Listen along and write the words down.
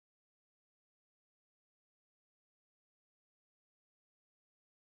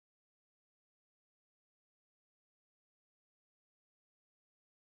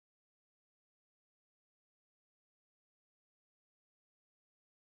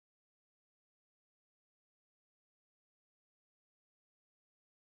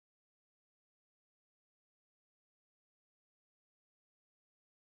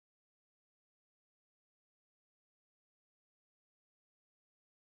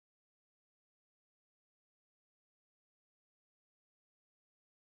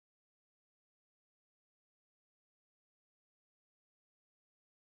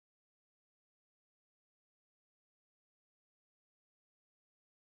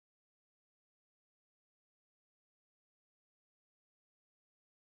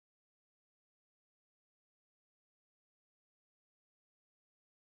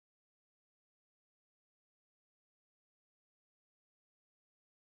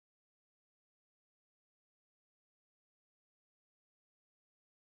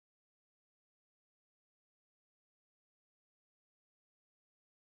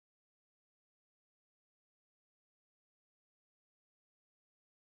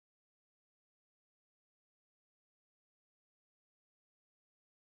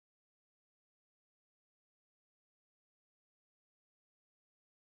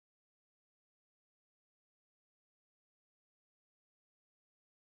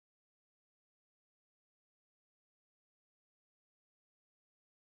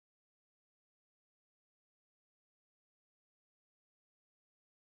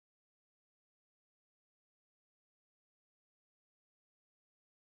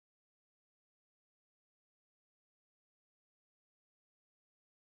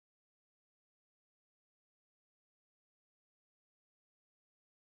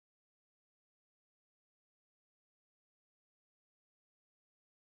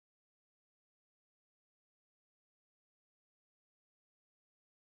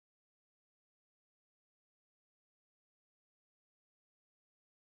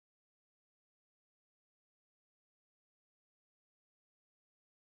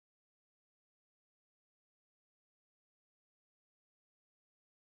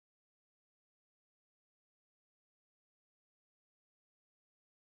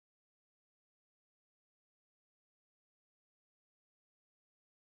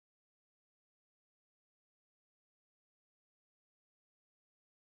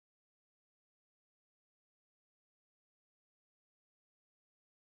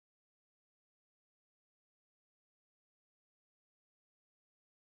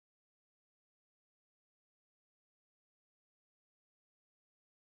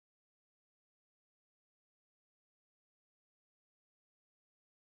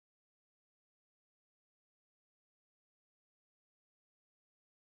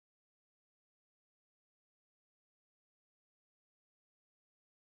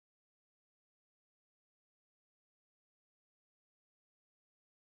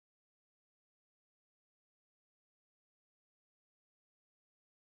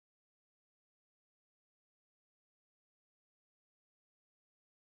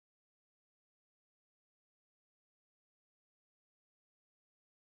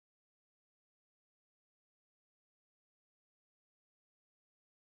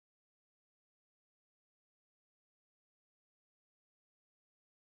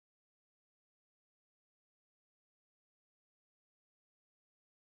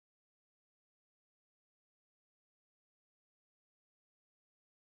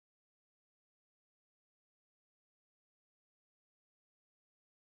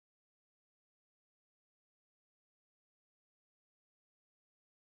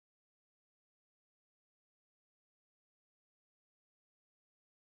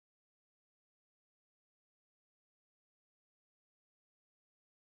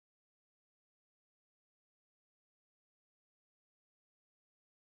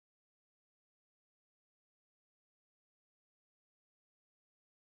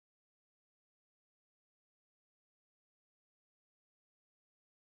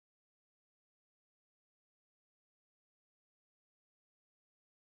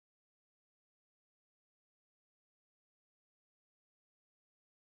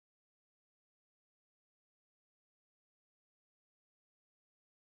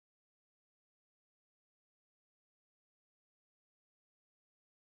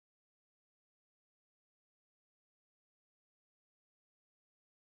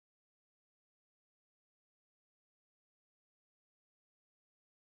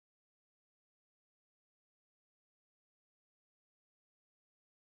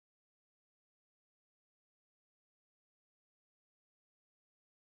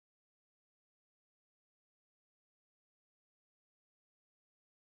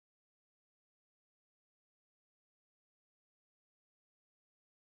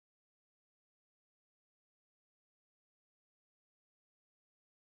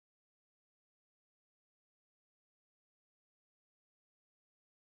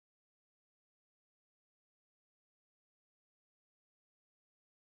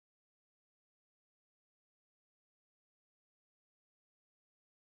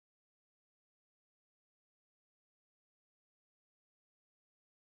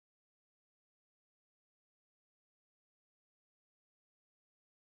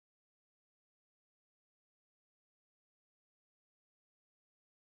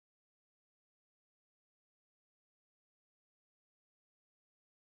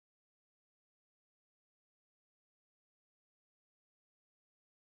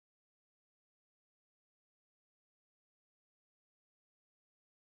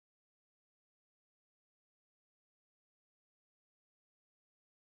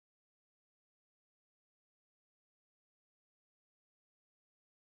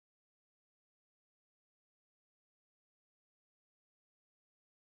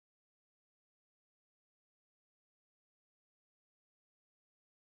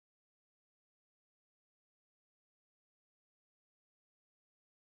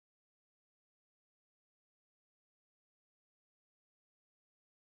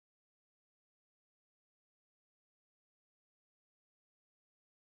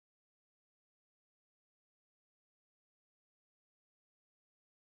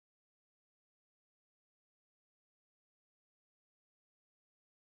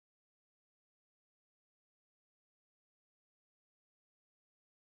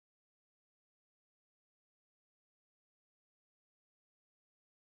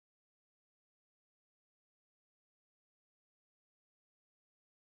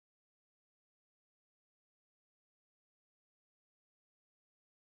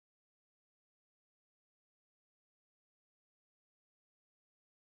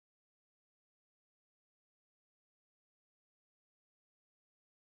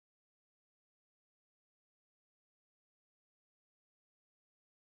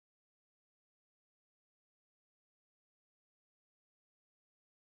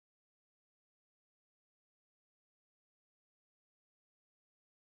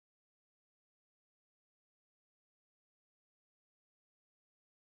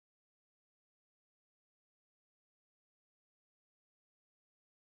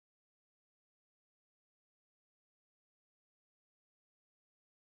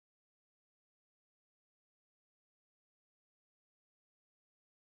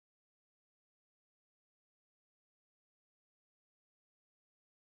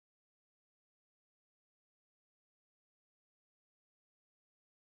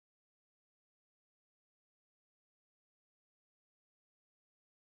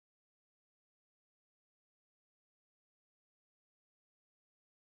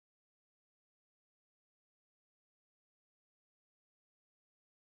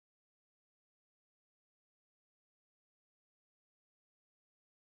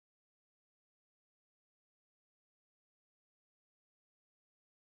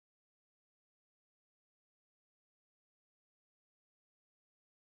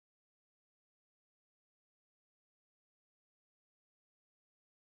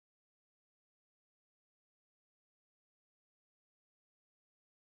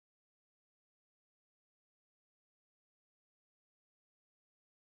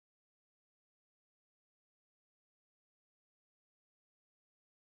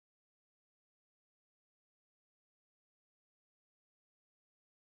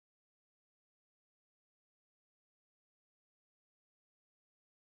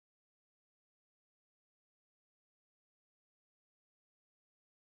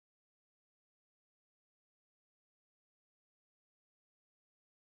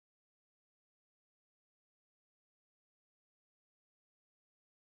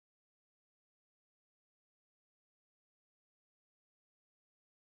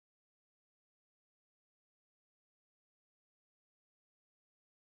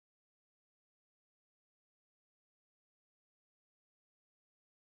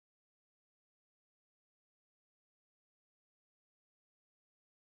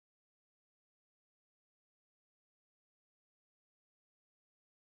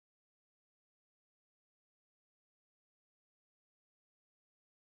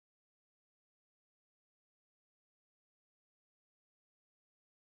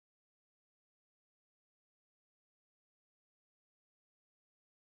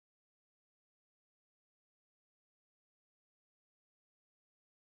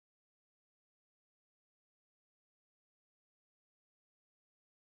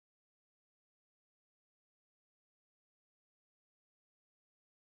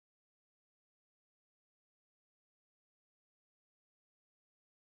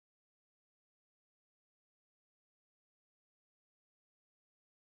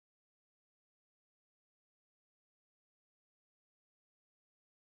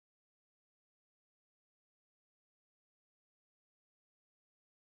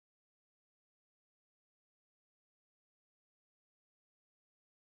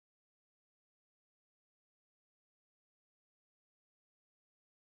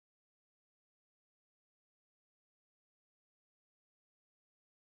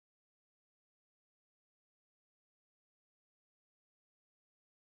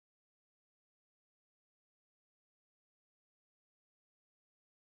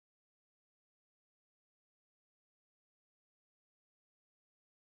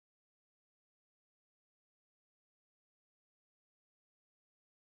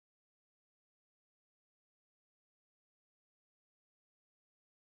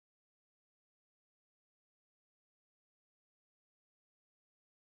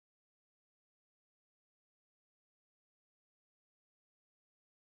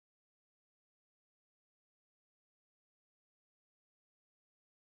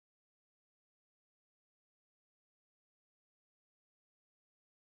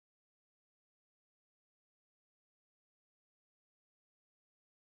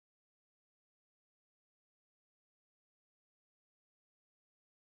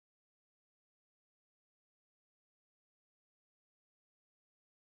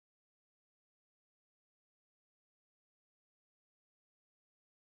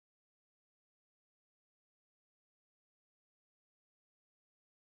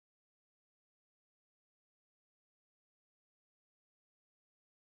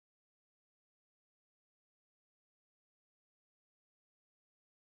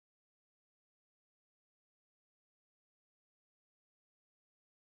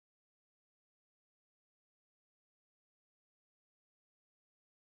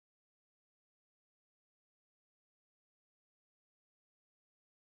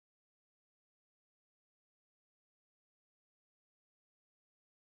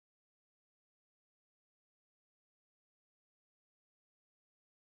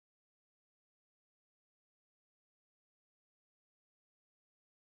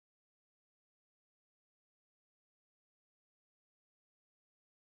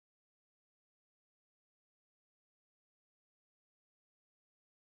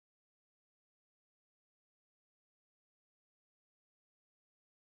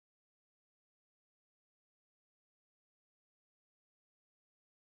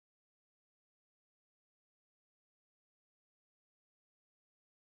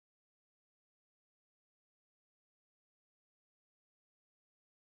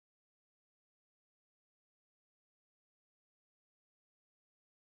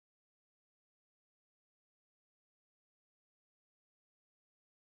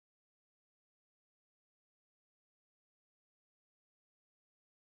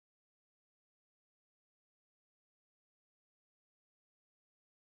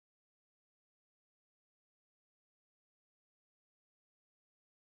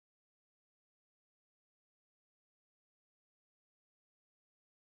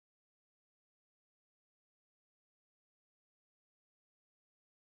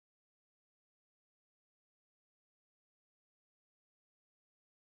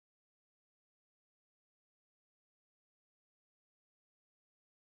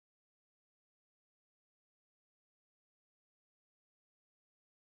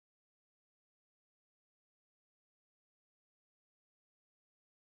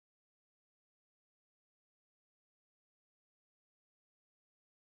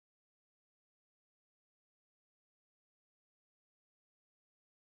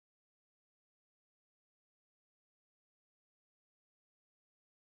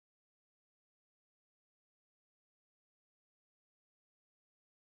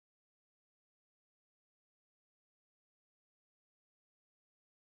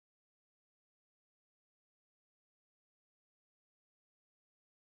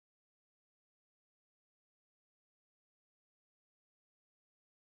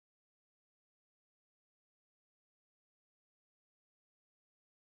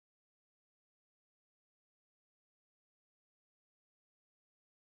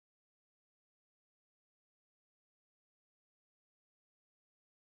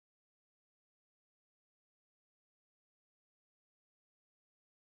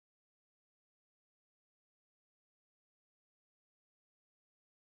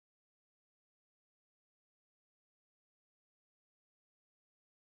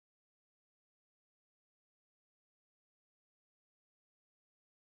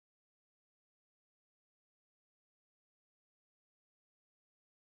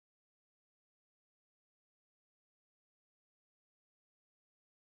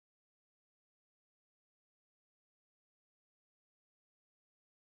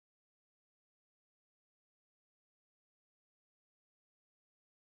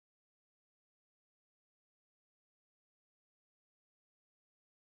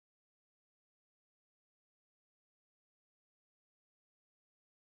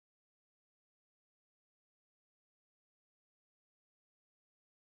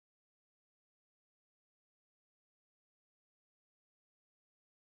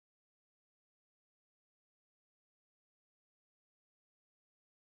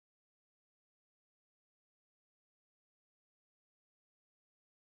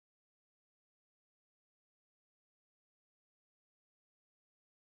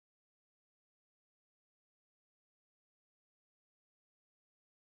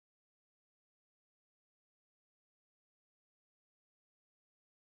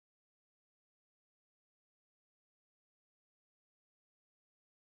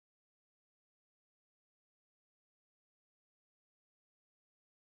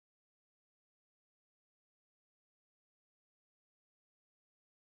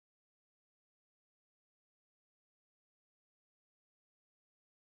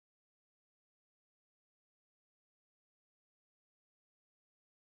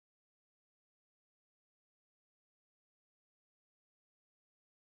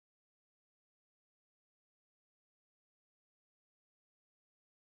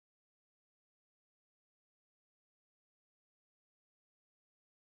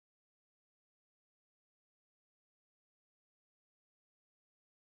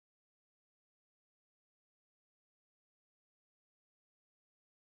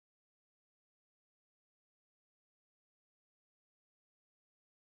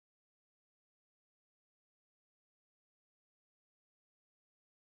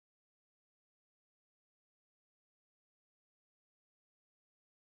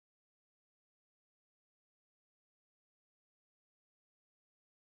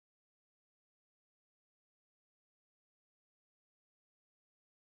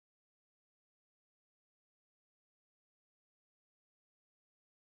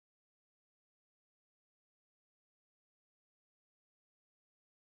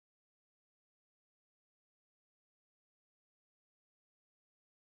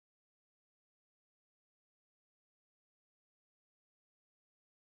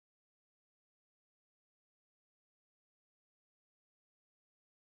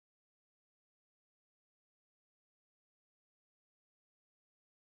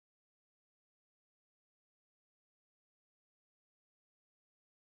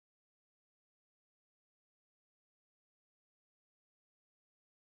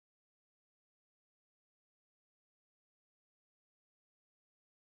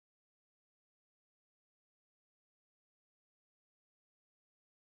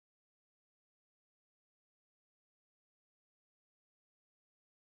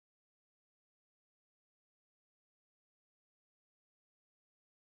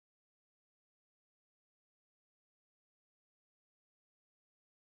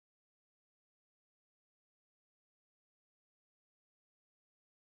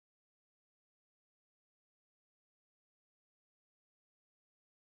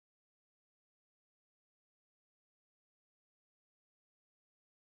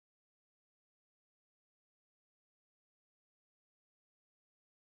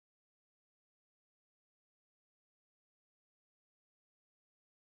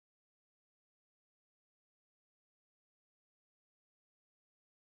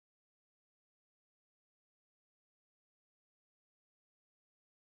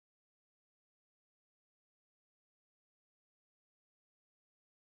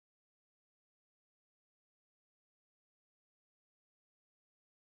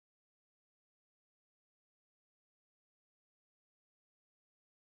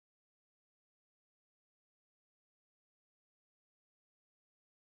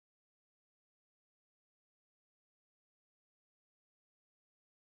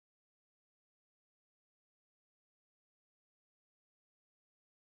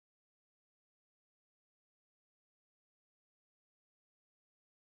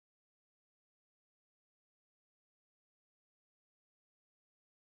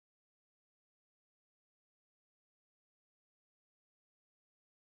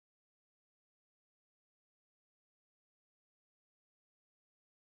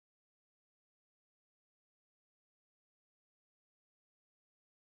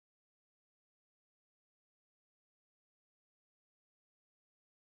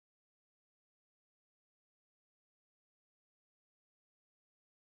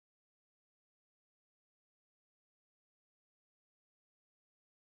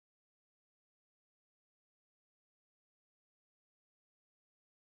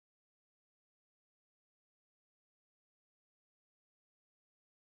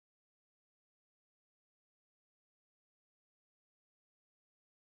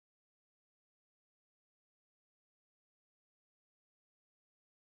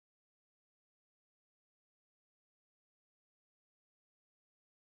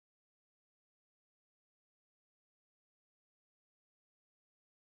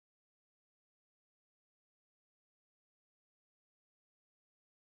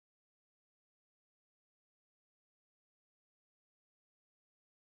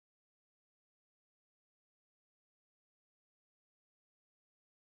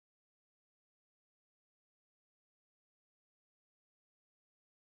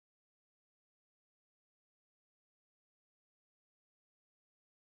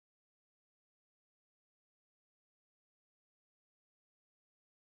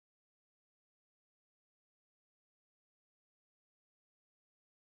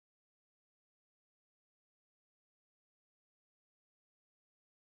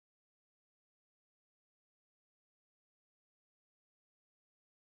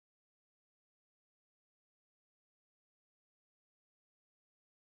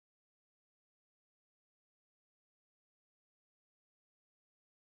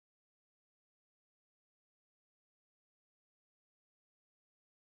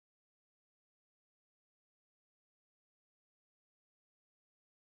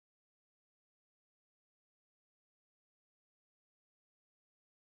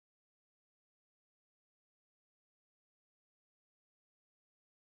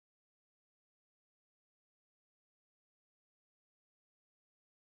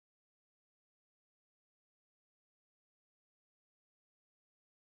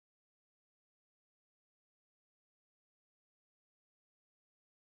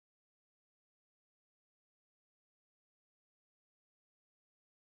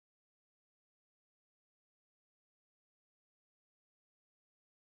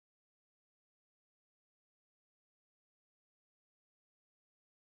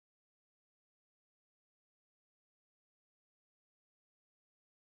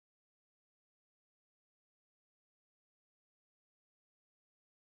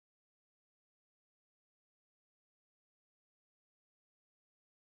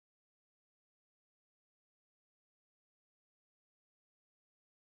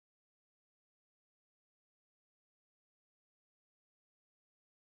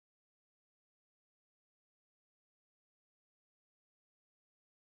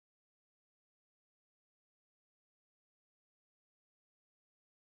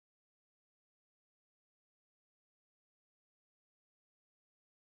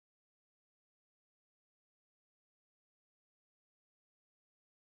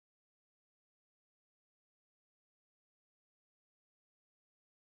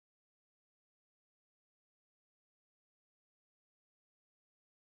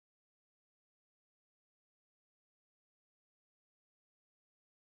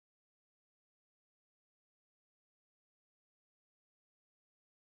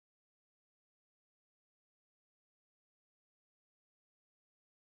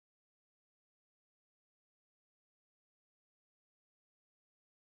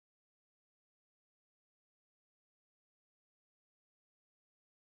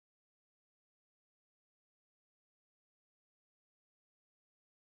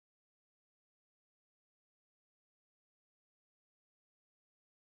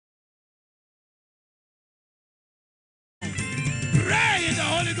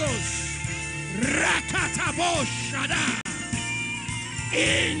Holy Ghost. Rakatabo Shada.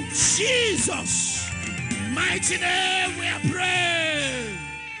 In Jesus' mighty name we are praying.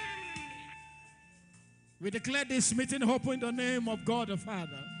 We declare this meeting open in the name of God the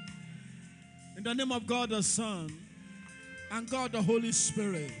Father, in the name of God the Son, and God the Holy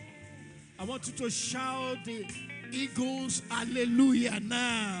Spirit. I want you to shout the Eagles hallelujah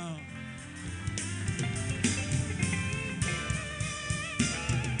now.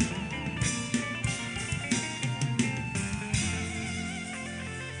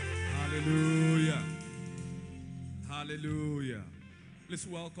 Hallelujah. Hallelujah. Please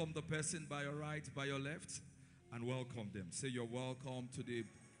welcome the person by your right, by your left, and welcome them. Say you're welcome to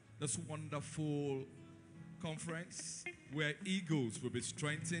this wonderful conference where eagles will be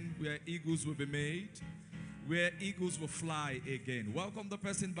strengthened, where eagles will be made, where eagles will fly again. Welcome the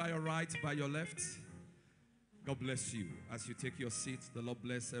person by your right, by your left. God bless you. As you take your seat, the Lord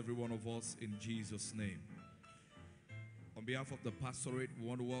bless every one of us in Jesus' name. On behalf of the pastorate, we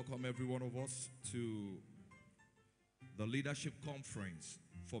want to welcome every one of us to the Leadership Conference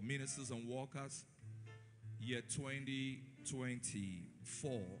for Ministers and Workers, year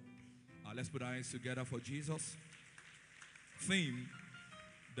 2024. Let's put our hands together for Jesus. Theme,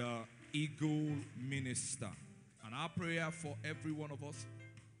 the Eagle Minister. And our prayer for every one of us,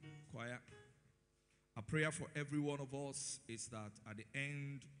 choir, our prayer for every one of us is that at the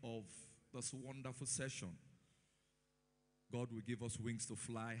end of this wonderful session, God will give us wings to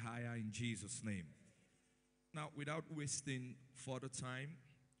fly higher in Jesus' name. Now, without wasting further time,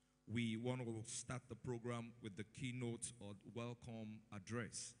 we want to start the program with the keynote or welcome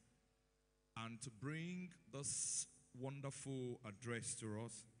address. And to bring this wonderful address to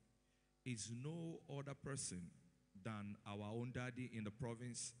us is no other person than our own daddy in the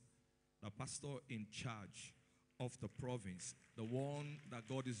province, the pastor in charge of the province, the one that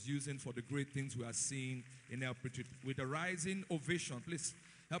God is using for the great things we are seeing in our preaching. With a rising ovation, please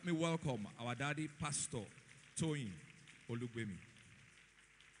help me welcome our daddy, Pastor Toyin Olugbemi.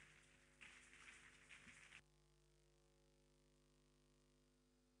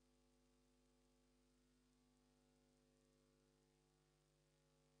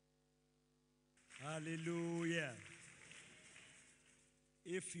 Hallelujah.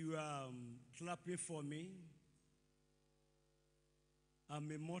 If you are clapping for me, I'm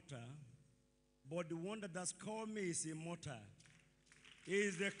a mortar, but the one that has called me is a mortar. He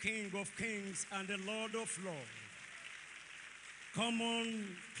is the King of Kings and the Lord of Lords. Come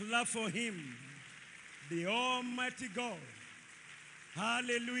on, clap for him, the Almighty God.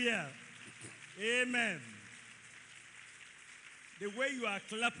 Hallelujah. Amen. The way you are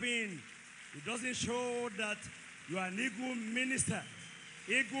clapping, it doesn't show that you are an eagle minister.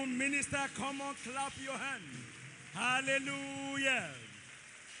 Eagle minister, come on, clap your hand. Hallelujah.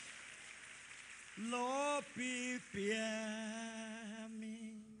 Lord, prepare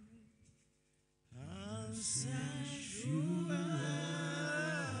me and sanctuary,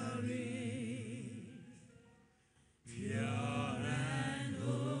 pure and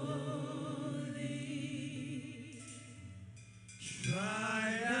holy,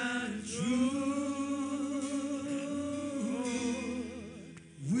 tried and true,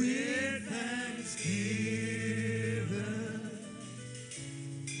 with thanksgiving,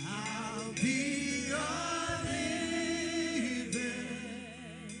 I'll be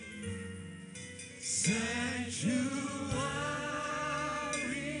sanctuary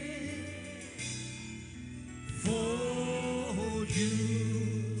for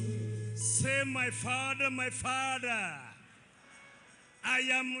you. Say, my Father, I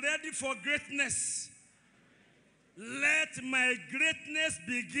am ready for greatness. Let my greatness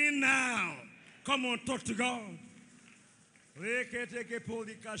begin now. Come on, talk to God.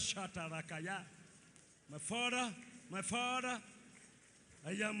 My Father,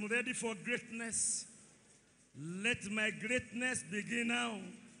 I am ready for greatness. Let my greatness begin now.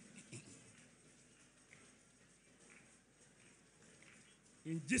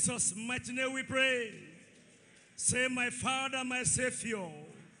 In Jesus' mighty name we pray. Say, my Father, my Savior,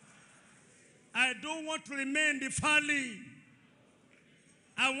 I don't want to remain in the valley.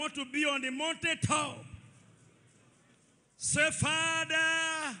 I want to be on the mountain top. Say,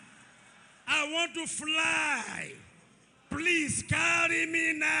 Father, I want to fly. Please carry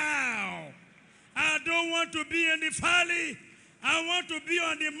me now. I don't want to be in the valley. I want to be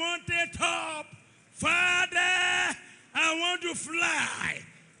on the mountain top. Father, I want to fly.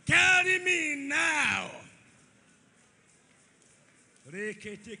 Carry me now.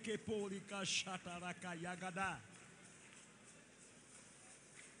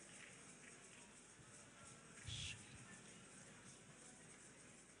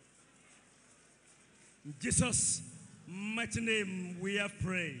 In Jesus' mighty name we have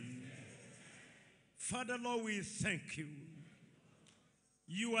prayed. Father, Lord, we thank you.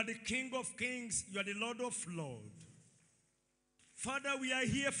 You are the King of kings. You are the Lord of lords. Father, we are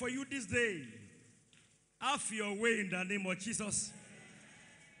here for you this day. Have your way in the name of Jesus.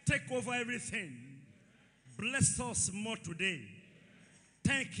 Take over everything. Bless us more today.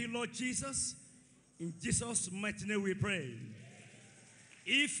 Thank you, Lord Jesus. In Jesus' mighty name we pray.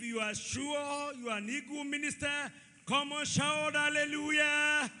 If you are sure you are an eagle minister, come on, shout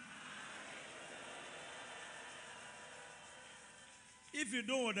hallelujah. If you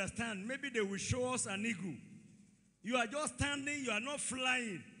don't understand, maybe they will show us an eagle. You are just standing, you are not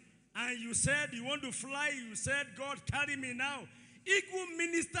flying. And you said you want to fly, you said, God, carry me now. Eagle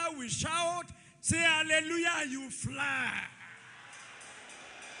minister will shout, say hallelujah, and you fly.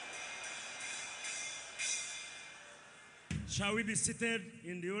 Shall we be seated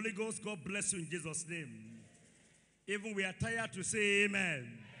in the Holy Ghost? God bless you in Jesus' name. Even we are tired to say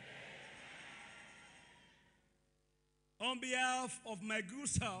amen. On behalf of my good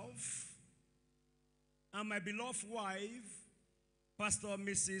self and my beloved wife, Pastor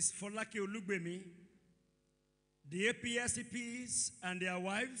Mrs. Folake Olugbemi, the APSCPs and their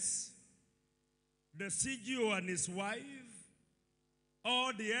wives, the CGO and his wife,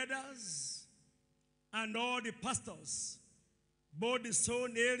 all the elders, and all the pastors, both the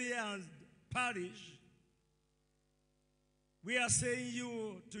zone area and parish, we are saying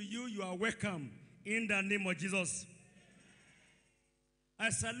to you, you are welcome in the name of Jesus. I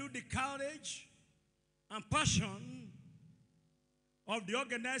salute the courage and passion of the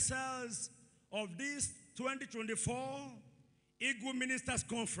organizers of this 2024 Eagle Ministers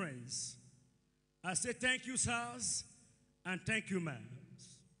Conference. I say thank you, sirs, and thank you, ma'am.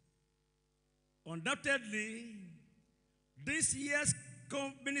 Undoubtedly, this year's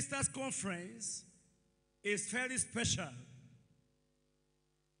Ministers Conference is very special,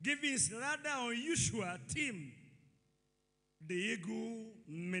 given its rather unusual theme, the Eagle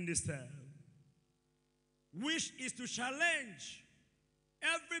Minister, which is to challenge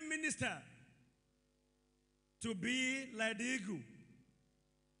every minister to be like the eagle.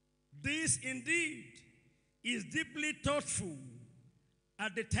 This indeed is deeply thoughtful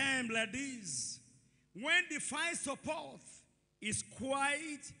at the time like this, when divine support is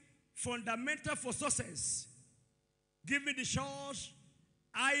quite fundamental for success, given the church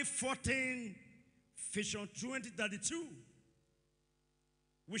I-14 Vision 2032.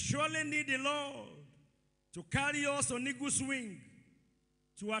 We surely need the Lord to carry us on eagle's wing,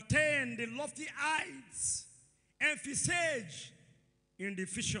 to attain the lofty heights envisaged in the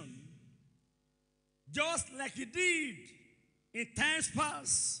vision. Just like he did in times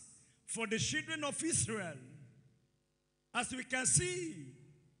past for the children of Israel. As we can see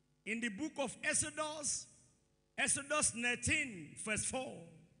in the book of Exodus, Exodus 19, verse 4.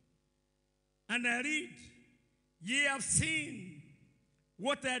 And I read, ye have seen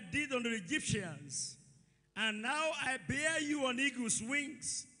what I did on the Egyptians, and now I bear you on eagle's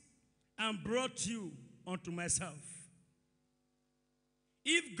wings and brought you unto myself.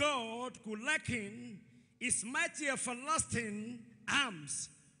 If God could liken his mighty everlasting arms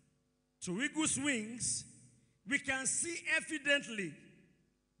to eagle's wings, we can see evidently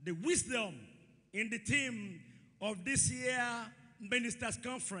the wisdom in the theme of this year Ministers'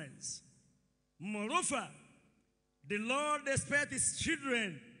 Conference. Moreover, the Lord expects his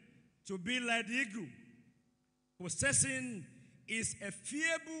children to be like the eagle, possessing his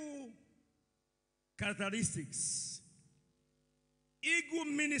enviable characteristics. Eagle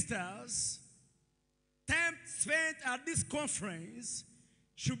ministers, time spent at this conference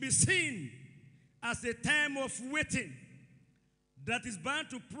should be seen as a time of waiting that is bound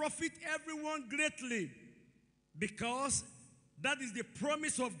to profit everyone greatly, because that is the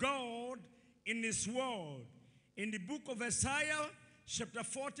promise of God in his word. In the book of Isaiah, chapter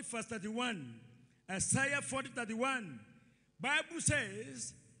 40, verse 31. Isaiah 40, 31. Bible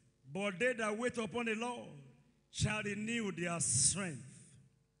says, but they that wait upon the Lord shall renew their strength.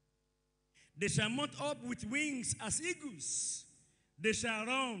 They shall mount up with wings as eagles. They shall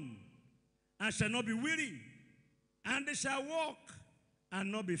run and shall not be weary. And they shall walk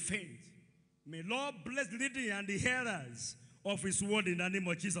and not be faint. May Lord bless the reading and the hearers of his word in the name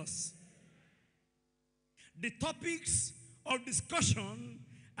of Jesus. The topics of discussion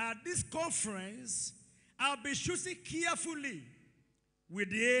at this conference are being chosen carefully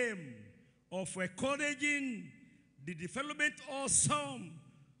with the aim of encouraging the development of some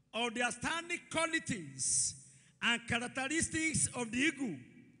of the outstanding qualities and characteristics of the eagle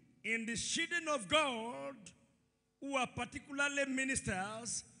in the children of God who are particularly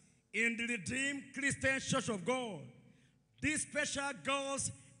ministers in the Redeemed Christian Church of God, this special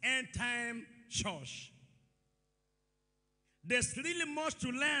God's end time church. There's really much to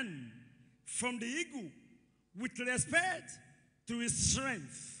learn from the eagle with respect to his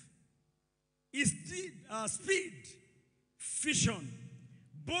strength, his speed, vision,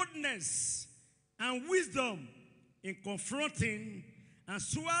 boldness, and wisdom in confronting and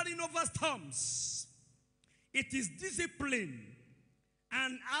soaring over storms. It is discipline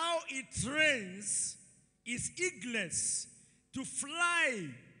and how it trains its eaglets to fly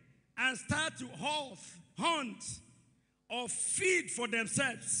and start to hunt or feed for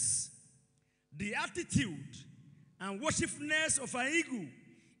themselves. The attitude and worshipfulness of an eagle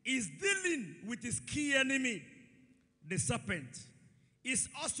is dealing with its key enemy, the serpent. It's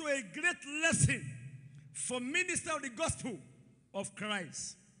also a great lesson for ministers of the gospel of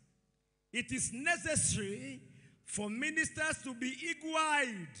Christ. It is necessary for ministers to be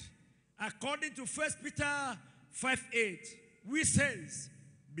eagle-eyed, according to 1 Peter 5:8, which says,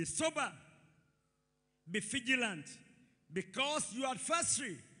 be sober, be vigilant, because your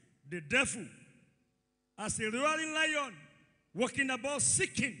adversary, the devil, as a roaring lion, walking about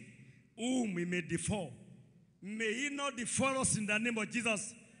seeking whom he may devour. May he not devour us in the name of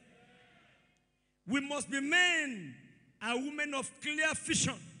Jesus. We must be men and women of clear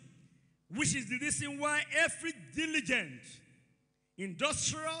vision, which is the reason why every diligent,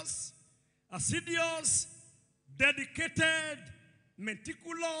 industrious, assiduous, dedicated,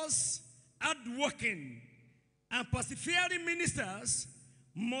 meticulous, hardworking, and persevering ministers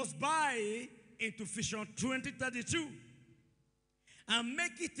must buy into Vision 2032 and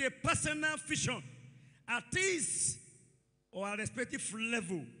make it a personal vision at his or a respective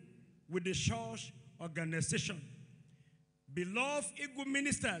level with the church organization. Beloved eagle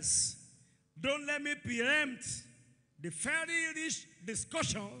ministers, don't let me preempt the very rich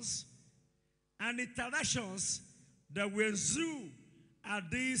discussions and interactions that will ensue at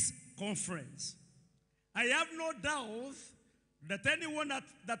this conference. I have no doubt that anyone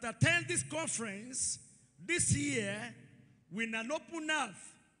that attends this conference this year with an open heart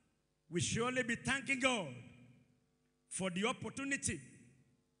will surely be thanking God for the opportunity,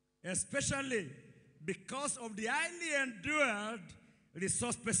 especially because of the highly endured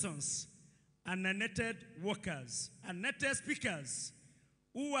resource persons and anointed workers, anointed speakers,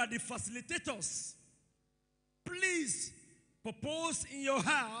 who are the facilitators. Please propose in your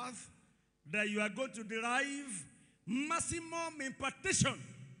heart that you are going to derive maximum impartation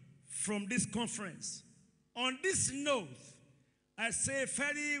from this conference. On this note, I say a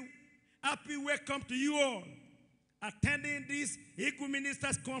very happy welcome to you all attending this Eagle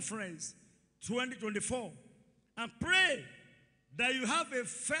Ministers Conference 2024, and pray that you have a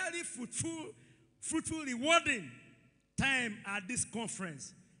very fruitful, rewarding time at this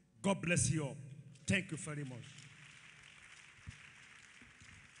conference. God bless you all. Thank you very much.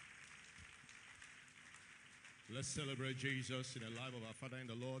 Let's celebrate Jesus in the life of our Father in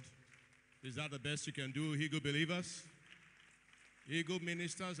the Lord. Is that the best you can do, Eagle believers? Eagle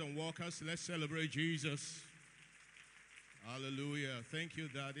ministers and workers, let's celebrate Jesus. Hallelujah. Thank you,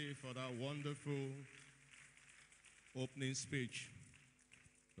 Daddy, for that wonderful opening speech.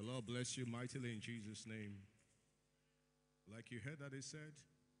 The Lord bless you mightily in Jesus' name. Like you heard that he said,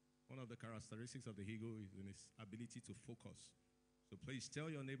 one of the characteristics of the eagle is in its ability to focus. So please tell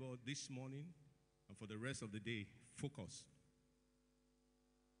your neighbor this morning and for the rest of the day, focus.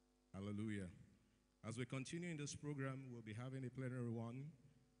 Hallelujah. As we continue in this program, we'll be having a plenary one.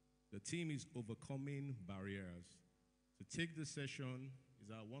 The theme is overcoming barriers. To take this session is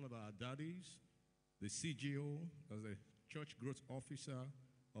one of our daddies, the CGO, as the Church Growth Officer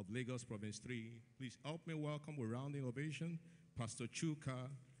of Lagos Province 3. Please help me welcome with rounding ovation, Pastor Chuka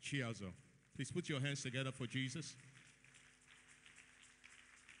Chiazo. Please put your hands together for Jesus.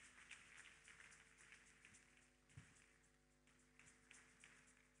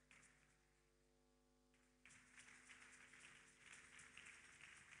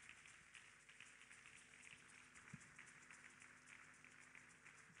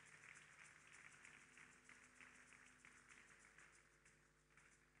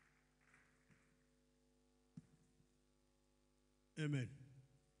 Amen.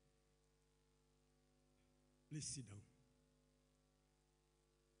 Please sit down.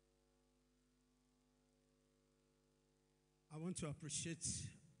 I want to appreciate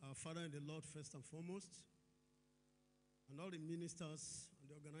our Father in the Lord first and foremost, and all the ministers and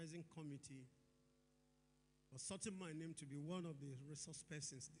the organizing committee for sorting my name to be one of the resource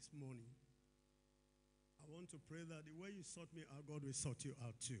persons this morning. I want to pray that the way you sort me out, God will sort you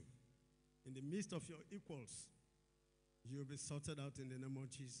out too. In the midst of your equals, You'll be sorted out in the name of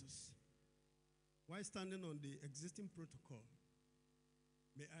Jesus. While standing on the existing protocol,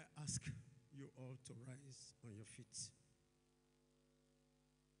 may I ask you all to rise on your feet?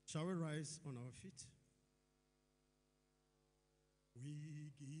 Shall we rise on our feet? We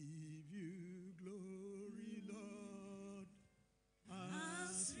give you glory, Lord,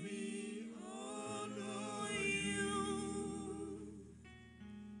 as we honor you.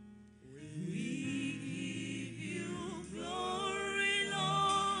 We give you glory,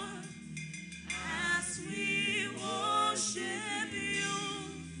 Lord, as we worship you.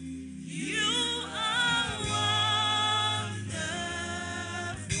 You are wonderful.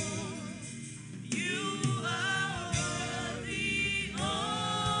 You are worthy,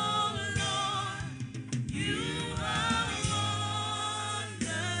 oh Lord. You are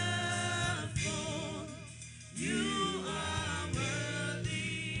wonderful. You are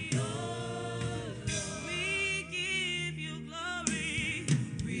worthy, oh Lord. We give you glory.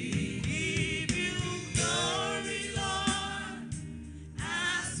 We give you glory, Lord,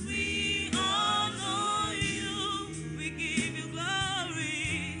 as we honor you. We give you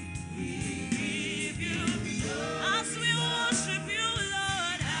glory. We give you glory. As we worship you,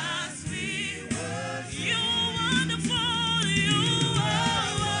 Lord, as we worship you. You're wonderful. You are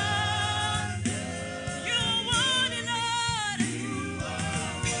wonderful. You're worthy, Lord. You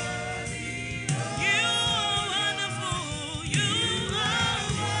are worthy. You are wonderful. You are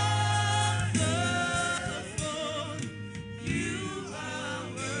wonderful. You are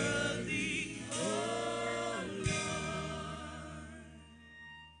worthy, oh Lord.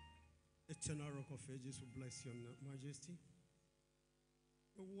 Eternal Rock of Ages, we bless your majesty.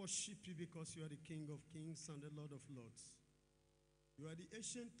 We worship you because you are the King of kings and the Lord of lords. You are the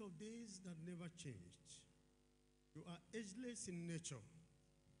Ancient of days that never changed. You are ageless in nature.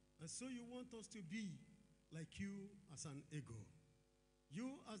 And so you want us to be like you as an eagle. You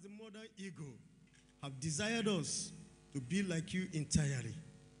as the mother eagle have desired us to be like you entirely.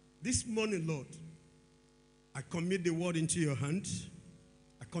 This morning, Lord, I commit the word into your hand.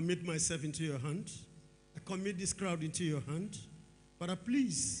 I commit myself into your hand. I commit this crowd into your hand. Father,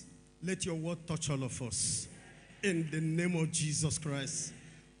 please let your word touch all of us. In the name of Jesus Christ.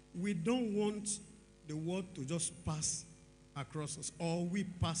 We don't want the word to just pass across us, or we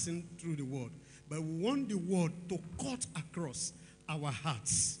passing through the word. But we want the word to cut across our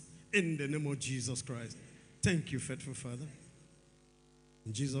hearts. In the name of Jesus Christ. Thank you, faithful Father.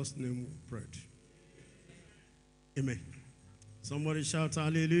 In Jesus' name we pray. Amen. Somebody shout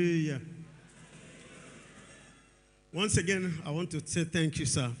hallelujah. Once again, I want to say thank you,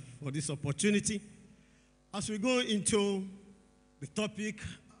 sir, for this opportunity. As we go into the topic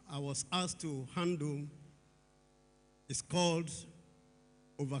I was asked to handle, it's called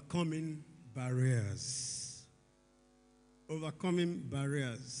Overcoming Barriers. Overcoming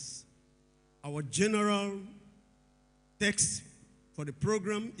Barriers. Our general text for the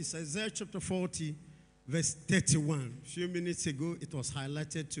program is Isaiah chapter 40, verse 31. A few minutes ago, it was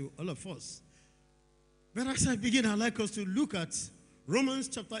highlighted to all of us. But as I begin, I'd like us to look at Romans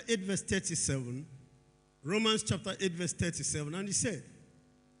chapter 8, verse 37. Romans chapter 8, verse 37. And he said,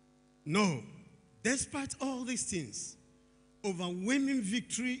 no, despite all these things, overwhelming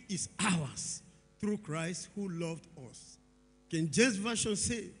victory is ours through Christ who loved us. King James Version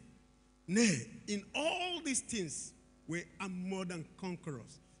say, nay, in all these things, we are more than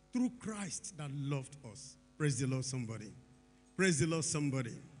conquerors through Christ that loved us. Praise the Lord, somebody. Praise the Lord,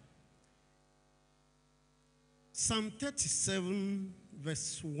 somebody. Psalm 37,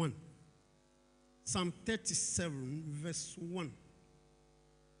 verse 1. Psalm 37, verse 1.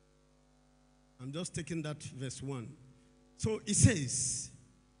 I'm just taking that verse 1. So it says,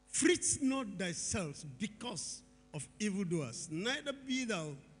 fret not thyself because of evildoers, neither be thou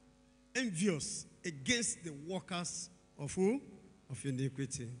envious against the workers of who? Of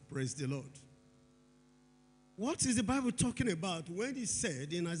iniquity. Praise the Lord. What is the Bible talking about when it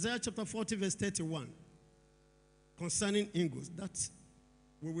said in Isaiah chapter 40, verse 31, concerning eagles, that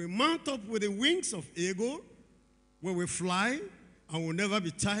we will mount up with the wings of eagle, we will fly and will never be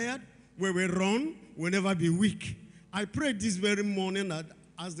tired, we will run, will never be weak. I pray this very morning that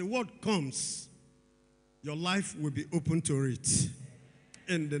as the word comes, your life will be open to it.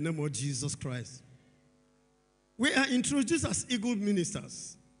 In the name of Jesus Christ. We are introduced as eagle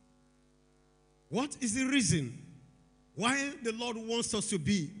ministers. What is the reason why the Lord wants us to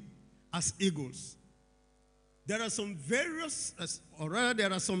be as eagles? There are some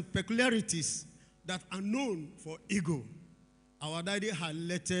there are some peculiarities that are known for eagle. Our daddy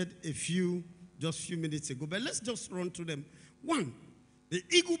highlighted a few just minutes ago, but let's just run through them. One, the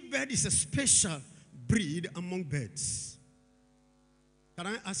eagle bird is a special breed among birds. Can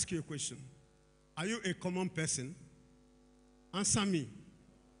I ask you a question? Are you a common person? Answer me.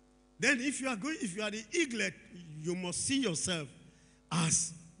 Then if you are the eaglet, you must see yourself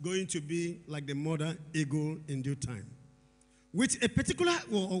as going to be like the mother eagle in due time. With a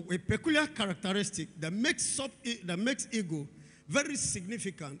peculiar characteristic that makes eagle very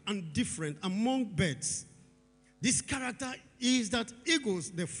significant and different among birds. This character is that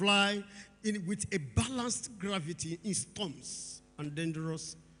eagles, they fly with a balanced gravity in storms and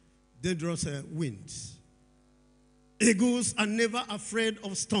dangerous winds. Eagles are never afraid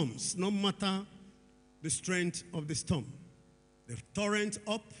of storms, no matter the strength of the storm. The torrent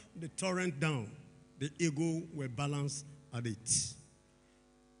up, the torrent down, the eagle will balance at it.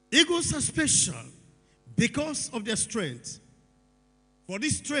 Eagles are special because of their strength. For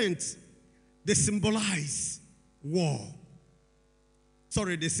this strength, they symbolize war.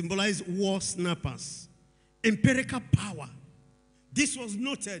 They symbolize war snappers, empirical power. This was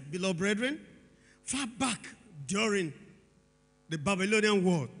noted, beloved brethren, far back during the Babylonian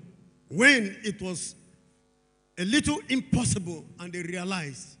war, when it was a little impossible, and they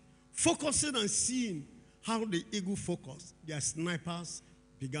realized, focusing and seeing how the eagle focused, their snipers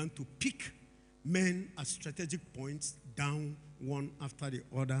began to pick men at strategic points down one after the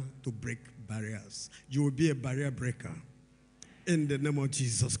other to break barriers. You will be a barrier breaker in the name of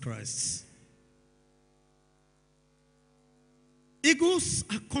Jesus Christ. Eagles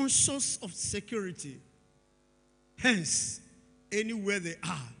are conscious of security. Hence, anywhere they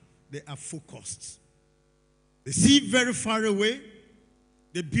are focused. They see very far away.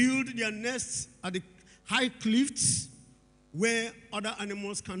 They build their nests at the high cliffs where other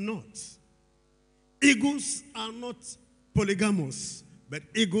animals cannot. Eagles are not polygamous, but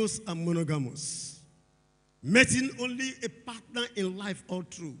eagles are monogamous. Mating only a partner in life all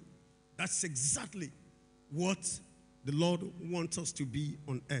through. That's exactly what the Lord wants us to be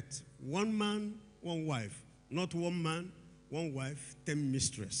on earth. One man, one wife. Not one man, one wife, 10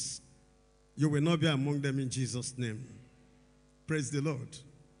 mistresses. You will not be among them in Jesus' name. Praise the Lord.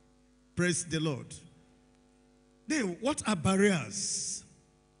 Praise the Lord. Then, what are barriers?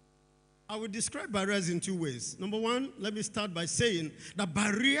 I will describe barriers in two ways. Number one, let me start by saying that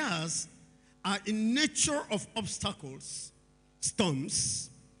barriers are in nature of obstacles, storms,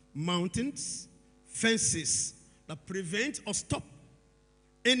 mountains, fences that prevent or stop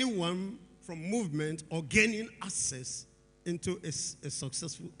anyone from movement or gaining access into a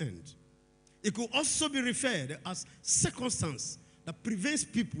successful end. It could also be referred as circumstance that prevents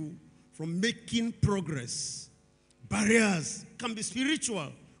people from making progress. Barriers can be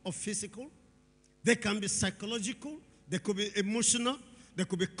spiritual or physical. They can be psychological. They could be emotional. They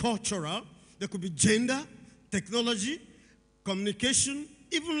could be cultural. They could be gender, technology, communication,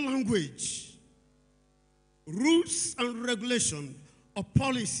 even language. Rules and regulations or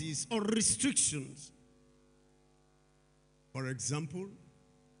policies or restrictions. For example,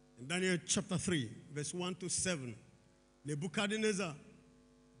 in Daniel chapter 3, verse 1 to 7, Nebuchadnezzar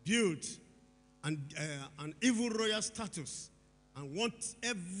built an evil royal status and wants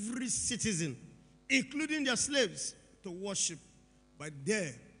every citizen, including their slaves, to worship. But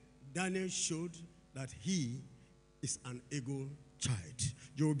there, Daniel showed that he is an eagle child.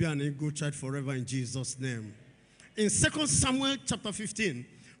 You will be an eagle child forever in Jesus' name. In 2 Samuel chapter 15,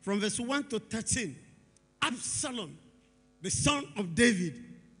 from verse 1 to 13, Absalom, the son of David,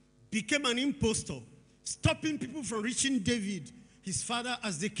 became an impostor, stopping people from reaching David, his father,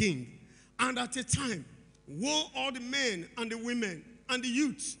 as the king. And at a time, woe all the men and the women and the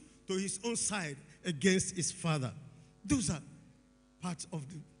youths to his own side against his father. Those are part of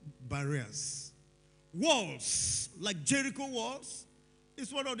the barriers. Walls, like Jericho walls,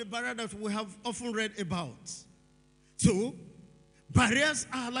 is one of the barriers that we have often read about. So, barriers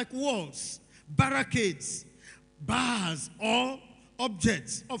are like walls, barricades, bars, or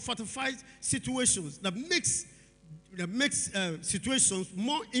objects of fortified situations that makes situations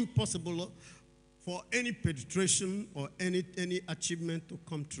more impossible for any penetration or any achievement to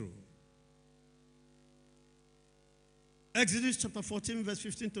come true. Exodus chapter 14, verse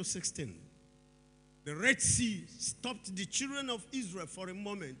 15 to 16. The Red Sea stopped the children of Israel for a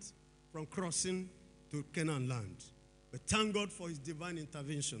moment from crossing to Canaan land. But thank God for his divine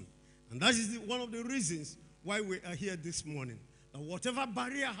intervention. And that is one of the reasons why we are here this morning. That whatever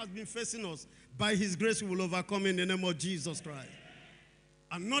barrier has been facing us, by his grace we will overcome in the name of Jesus Christ.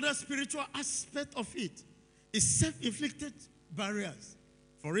 Another spiritual aspect of it is self-inflicted barriers.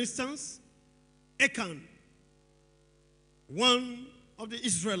 For instance, Achan, one of the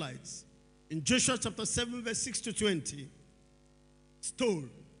Israelites, in Joshua chapter 7, verse 6 to 20, stole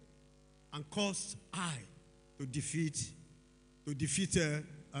and caused I to defeat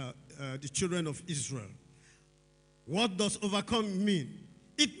the children of Israel. What does overcome mean?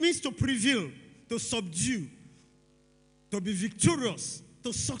 It means to prevail, to subdue, to be victorious,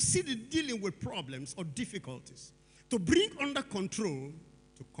 to succeed in dealing with problems or difficulties, to bring under control,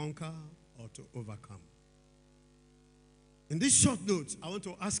 to conquer or to overcome. In this short note, I want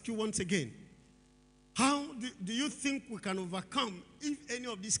to ask you once again, how do you think we can overcome if any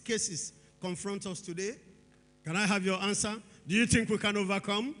of these cases confront us today? Can I have your answer? Do you think we can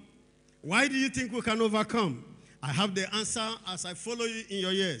overcome? Why do you think we can overcome? I have the answer as I follow you in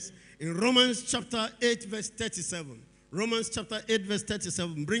your ears. In Romans chapter 8, verse 37. Romans chapter 8, verse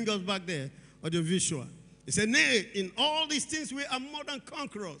 37. Bring us back there, audio visual. It said, nay, in all these things we are more than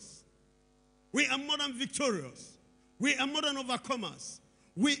conquerors. We are more than victorious. We are more than overcomers.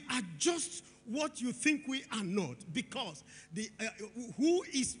 We are just what you think we are not, because who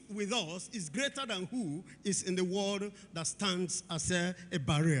is with us is greater than who is in the world that stands as a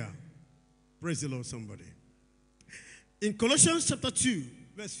barrier. Praise the Lord, somebody. In Colossians chapter 2,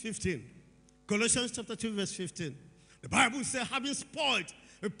 verse 15. Colossians chapter 2, verse 15. The Bible says, having spoiled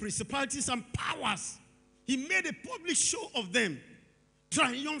the principalities and powers, he made a public show of them,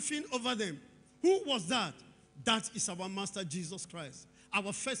 triumphing over them. Who was that? That is our Master Jesus Christ,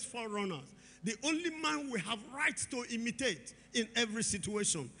 our first forerunners, the only man we have right to imitate in every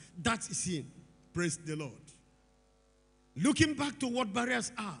situation. That is him. Praise the Lord. Looking back to what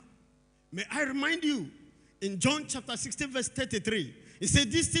barriers are, may I remind you, in John chapter 16, verse 33, he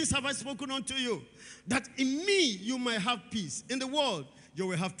said, these things have I spoken unto you, that in me you might have peace. In the world you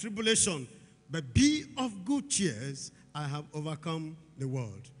will have tribulation, but be of good cheer, I have overcome the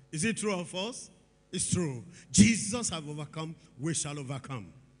world. Is it true of us? It's true. Jesus has overcome, we shall overcome.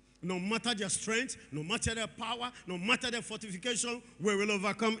 No matter their strength, no matter their power, no matter their fortification, we will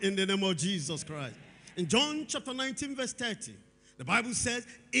overcome in the name of Jesus Christ. In John chapter 19, verse 30, the Bible says,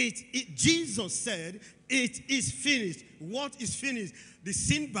 Jesus said, it is finished. What is finished? The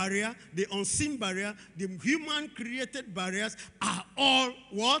sin barrier, the unseen barrier, the human-created barriers are all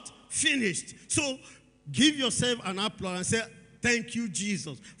what? Finished. So, give yourself an applause and say, thank you,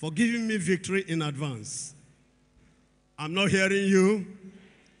 Jesus, for giving me victory in advance. I'm not hearing you.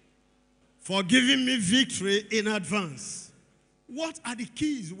 For giving me victory in advance. What are the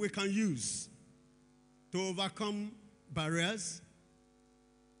keys we can use to overcome barriers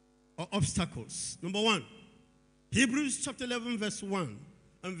or obstacles? Number one, Hebrews chapter 11, verse 1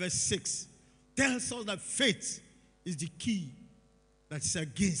 and verse 6 tells us that faith is the key that is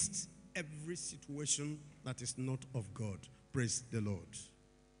against every situation that is not of God. Praise the Lord.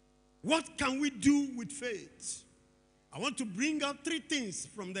 What can we do with faith? I want to bring out three things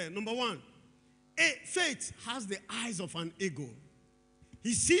from there. Number one, faith has the eyes of an eagle.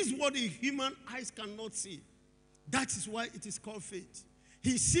 He sees what the human eyes cannot see. That is why it is called faith.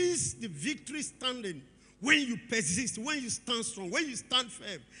 He sees the victory standing when you persist, when you stand strong, when you stand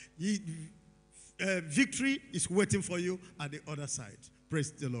firm. Victory is waiting for you at the other side.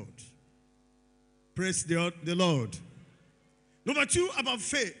 Praise the Lord. Praise the Lord. Number two about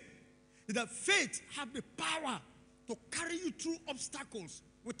faith is that faith has the power to carry you through obstacles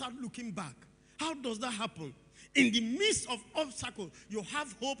without looking back. How does that happen? In the midst of obstacles, you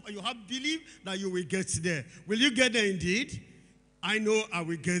have hope and you have belief that you will get there. Will you get there indeed? I know I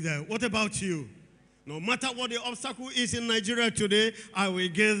will get there. What about you? No matter what the obstacle is in Nigeria today, I will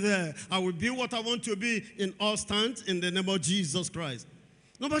get there. I will be what I want to be in all stands in the name of Jesus Christ.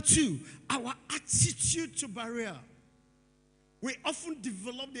 Number two, our attitude to barrier. We often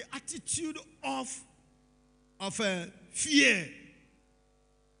develop the attitude of fear.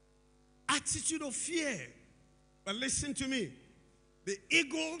 Attitude of fear. But listen to me. The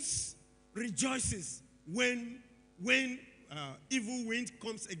eagles rejoices when evil wind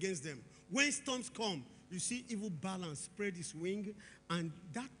comes against them. When storms come, you see evil balance spread its wing, and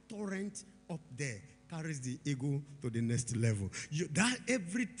that torrent up there carries the eagle to the next level. That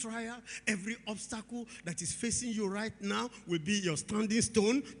every trial, every obstacle that is facing you right now will be your standing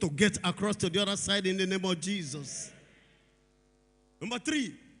stone to get across to the other side in the name of Jesus. Number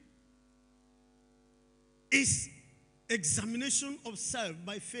three is examination of self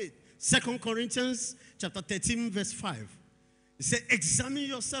by faith. 2 Corinthians chapter 13, verse 5. It says, examine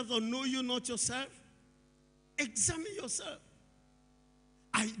yourself, or know you not yourself? Examine yourself.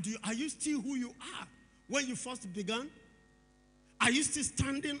 Are you still who you are when you first began? Are you still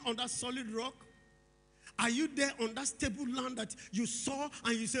standing on that solid rock? Are you there on that stable land that you saw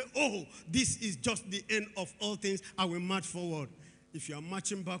and you say, oh, this is just the end of all things, I will march forward? If you are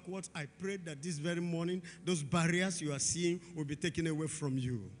marching backwards, I pray that this very morning, those barriers you are seeing will be taken away from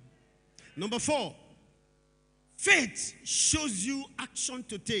you. Number 4, faith shows you action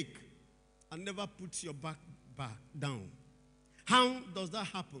to take and never puts your back down. How does that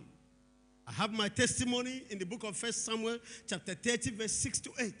happen? I have my testimony in the book of 1 Samuel chapter 30 verse 6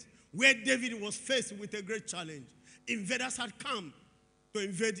 to 8, where David was faced with a great challenge. Invaders had come to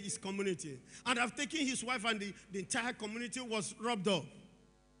invade his community and have taken his wife, and the entire community was robbed off.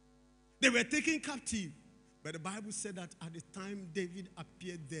 They were taken captive. But the Bible said that at the time David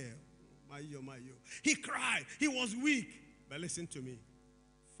appeared there, he cried. He was weak. But listen to me.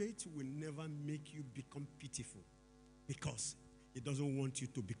 Faith will never make you become pitiful, because it doesn't want you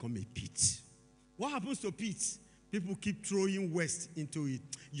to become a pit. What happens to pits? People keep throwing waste into it.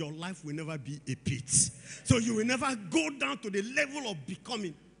 Your life will never be a pit. So you will never go down to the level of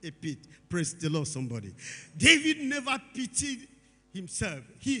becoming a pit. Praise the Lord, somebody. David never pitied himself.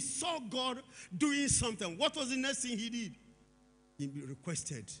 He saw God doing something. What was the next thing he did? He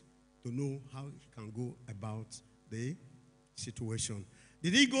requested to know how he can go about the situation.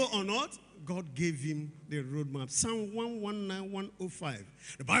 Did he go or not? God gave him the roadmap. Psalm 119, 105.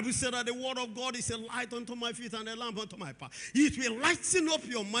 The Bible said that the word of God is a light unto my feet and a lamp unto my path. It will lighten up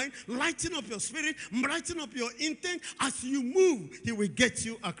your mind, lighten up your spirit, lighten up your intent. As you move, he will get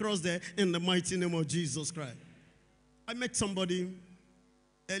you across there in the mighty name of Jesus Christ. I met somebody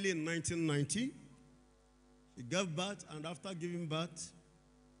early in 1990. She gave birth, and after giving birth,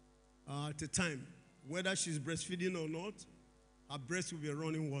 at the time, whether she's breastfeeding or not, her breast will be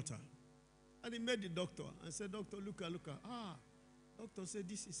running water. And he met the doctor and said, "Doctor, look at. Doctor said,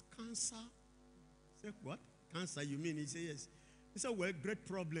 this is cancer." I said, "What? Cancer, you mean?" He said, "Yes." He said, "Well, great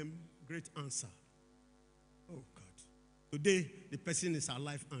problem, great answer." Oh, God. Today, the person is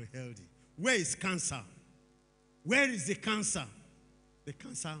alive and healthy. Where is cancer? Where is the cancer? The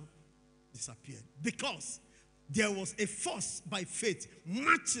cancer disappeared because there was a force by faith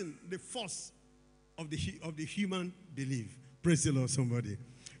matching the force of the human belief. Praise the Lord, somebody.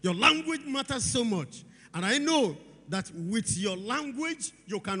 Your language matters so much. And I know that with your language,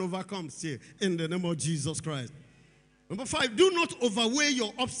 you can overcome still in the name of Jesus Christ. Number 5, do not overweigh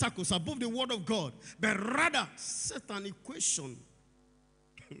your obstacles above the word of God, but rather set an equation.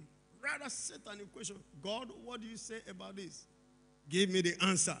 Rather set an equation. God, what do you say about this? Give me the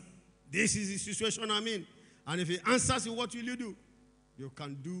answer. This is the situation I'm in. And if he answers you, what will you do? You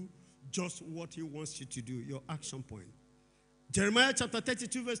can do just what he wants you to do, your action point. Jeremiah chapter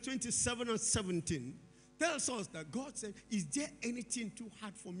 32, verse 27 and 17 tells us that God said, "Is there anything too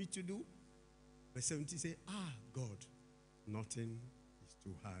hard for me to do?" Verse 17 says, God, nothing is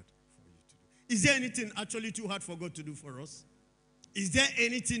too hard for you to do. Is there anything actually too hard for God to do for us? Is there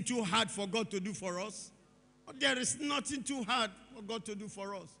anything too hard for God to do for us? There is nothing too hard for God to do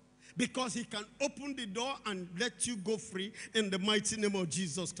for us, because he can open the door and let you go free in the mighty name of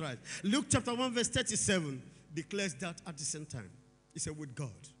Jesus Christ. Luke chapter 1 verse 37 declares that at the same time. He said, with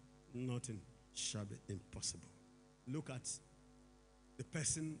God, nothing shall be impossible. Look at the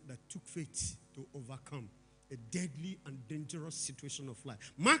person that took faith to overcome a deadly and dangerous situation of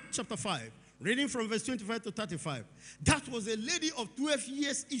life. Mark chapter 5, reading from verse 25 to 35. That was a lady of 12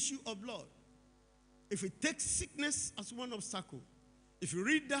 years issue of blood. If we take sickness as one obstacle, if you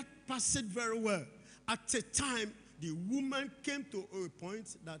read that passage very well, at a time, the woman came to a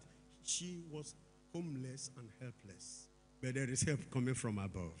point that she was homeless and helpless. But there is help coming from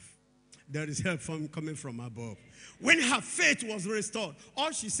above. There is help coming from above. When her faith was restored,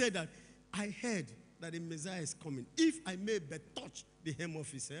 all she said that, "I heard that the Messiah is coming. If I may but touch the hem of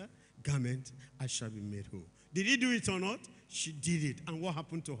his garment, I shall be made whole." Did he do it or not? She did it. And what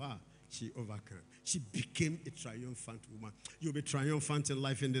happened to her? She overcame. She became a triumphant woman. You'll be triumphant in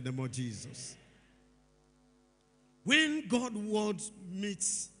life in the name of Jesus. When God's word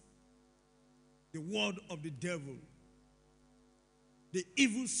meets the word of the devil, the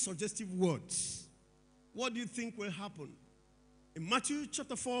evil suggestive words, what do you think will happen? In Matthew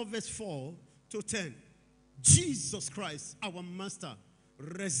chapter 4, verse 4 to 10, Jesus Christ, our master,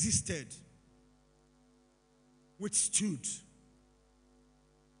 resisted, withstood,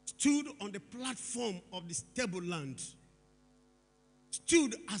 stood on the platform of the stable land,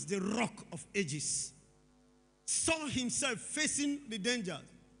 stood as the rock of ages, saw himself facing the danger,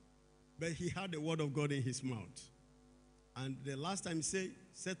 but he had the word of God in his mouth. And the last time he said,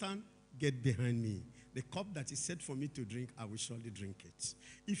 "Satan, get behind me. The cup that is set for me to drink, I will surely drink it."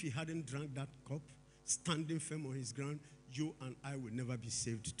 If he hadn't drank that cup, standing firm on his ground, you and I will never be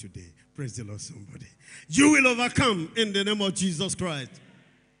saved today. Praise the Lord, somebody. You will overcome in the name of Jesus Christ.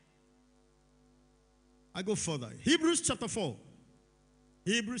 I go further. Hebrews chapter 4.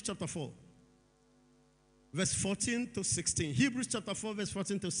 Hebrews chapter 4. Verse 14 to 16. Hebrews chapter 4, verse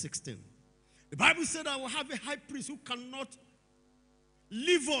 14 to 16. The Bible said I will have a high priest who cannot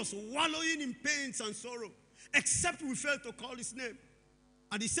leave us wallowing in pains and sorrow, except we fail to call his name.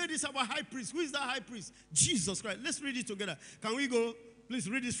 And he said this about high priest. Who is that high priest? Jesus Christ. Let's read it together. Can we go? Please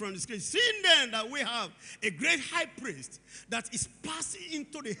read this from the screen. Seeing then that we have a great high priest that is passing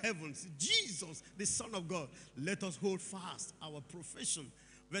into the heavens, Jesus, the Son of God, let us hold fast our profession.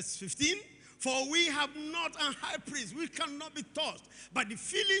 Verse 15, for we have not a high priest, we cannot be touched by the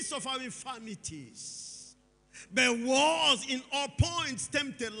feelings of our infirmities, but was in all points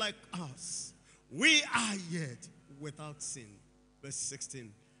tempted like us. We are yet without sin. Verse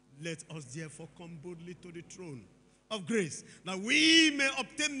 16, let us therefore come boldly to the throne of grace, that we may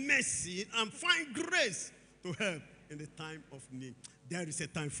obtain mercy and find grace to help in the time of need. There is a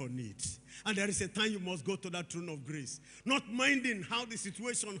time for need. And there is a time you must go to that throne of grace. Not minding how the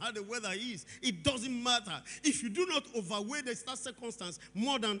situation, how the weather is. It doesn't matter. If you do not overweigh that circumstance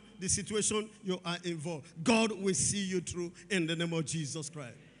more than the situation you are involved, God will see you through in the name of Jesus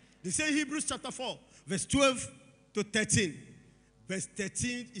Christ. They say Hebrews chapter 4, verse 12 to 13. Verse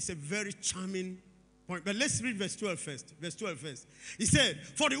 13 is a very charming point. But let's read verse 12 first. Verse 12 first. He said,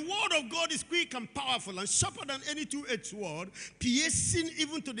 for the word of God is quick and powerful and sharper than any two-edged sword, piercing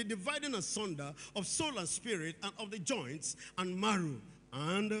even to the dividing asunder of soul and spirit and of the joints and marrow.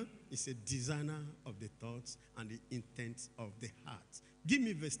 And is a designer of the thoughts and the intents of the heart. Give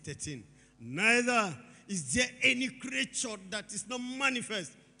me verse 13. Neither is there any creature that is not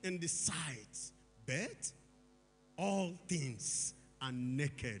manifest in the sight, but all things are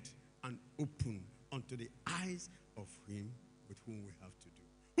naked and open unto the eyes of him with whom we have to do.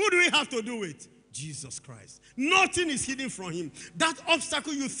 Who do we have to do with? Jesus Christ. Nothing is hidden from him. That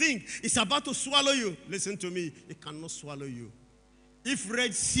obstacle you think is about to swallow you, listen to me, it cannot swallow you. If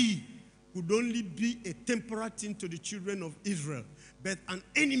Red Sea could only be a temporary thing to the children of Israel, but an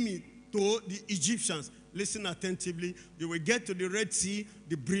enemy to the Egyptians, listen attentively, you will get to the Red Sea,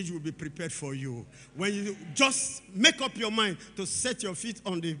 the bridge will be prepared for you. When you just make up your mind to set your feet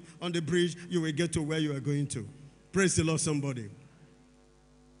on the bridge, you will get to where you are going to. Praise the Lord, somebody.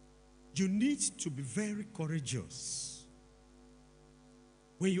 You need to be very courageous.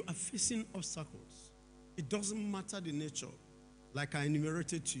 When you are facing obstacles, it doesn't matter the nature, like I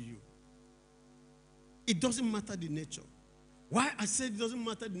enumerated to you. It doesn't matter the nature. Why I said it doesn't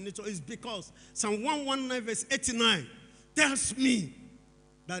matter the nature is because Psalm 119 verse 89 tells me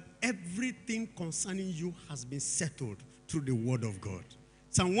that everything concerning you has been settled through the word of God.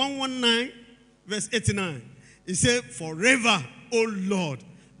 Psalm 119 verse 89. It said, forever, O Lord,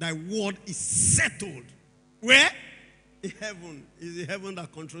 thy word is settled. Where? In heaven. It's the heaven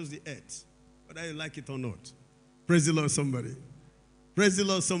that controls the earth. Whether you like it or not. Praise the Lord, somebody. Praise the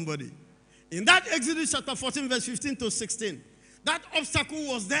Lord, somebody. In that Exodus chapter 14 verse 15 to 16, that obstacle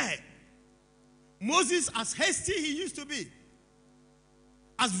was there. Moses, as hasty he used to be,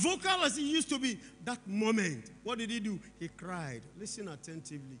 as vocal as he used to be, that moment, what did he do? He cried. Listen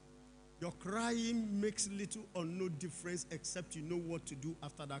attentively. Your crying makes little or no difference except you know what to do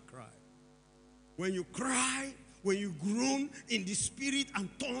after that cry. When you cry, when you groan in the spirit and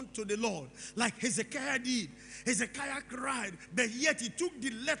turn to the Lord, like Hezekiah did. Hezekiah cried, but yet he took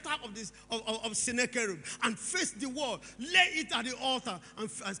the letter of Sennacherib and faced the wall, lay it at the altar, and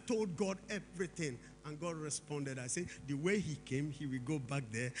told God everything. And God responded. I said, the way he came, he will go back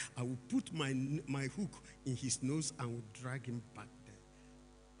there. I will put my hook in his nose and will drag him back there.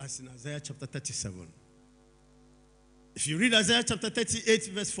 That's in Isaiah chapter 37. If you read Isaiah chapter 38,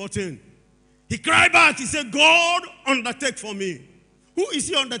 verse 14, he cried back. He said, God, undertake for me. Who is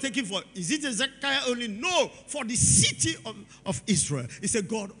he undertaking for? Is it Hezekiah only? No, for the city of Israel. He said,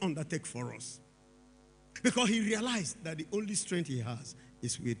 God, undertake for us. Because he realized that the only strength he has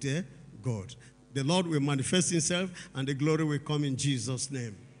is with God. The Lord will manifest himself and the glory will come in Jesus'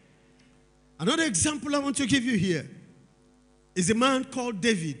 name. Another example I want to give you here is a man called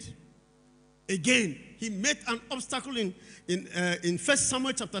David. Again, he met an obstacle in 1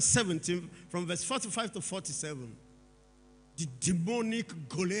 Samuel chapter 17 from verse 45 to 47. The demonic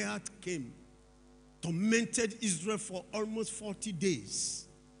Goliath came, tormented Israel for almost 40 days.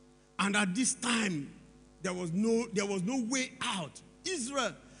 And at this time, there was no way out.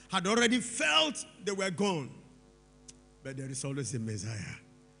 Israel had already felt they were gone. But there is always a Messiah.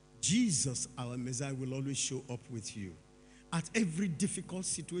 Jesus, our Messiah, will always show up with you. At every difficult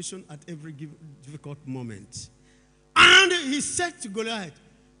situation, at every difficult moment. And he said to Goliath,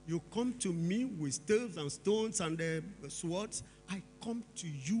 you come to me with staves and stones and swords, I come to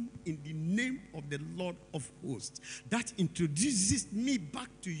you in the name of the Lord of hosts. That introduces me back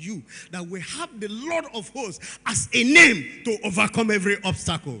to you, that we have the Lord of hosts as a name to overcome every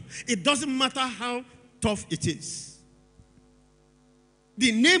obstacle. It doesn't matter how tough it is.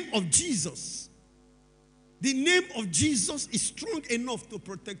 The name of Jesus. The name of Jesus is strong enough to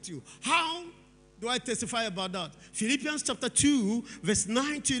protect you. How do I testify about that? Philippians chapter 2, verse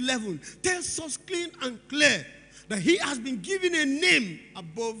 9 to 11 tells us clean and clear that he has been given a name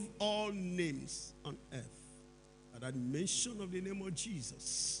above all names on earth. At the mention of the name of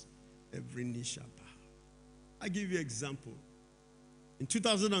Jesus, every knee shall bow. I give you an example. In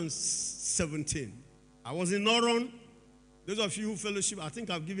 2017, I was in Noron. Those of you who fellowship, I think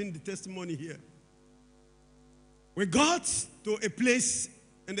I've given the testimony here. We got to a place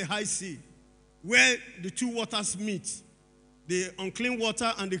in the high sea where the two waters meet, the unclean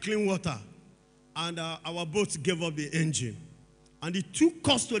water and the clean water. And our boat gave up the engine. And it took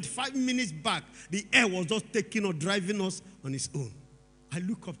us 25 minutes back. The air was just taking or driving us on its own. I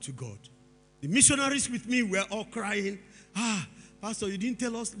look up to God. The missionaries with me were all crying. Pastor, you didn't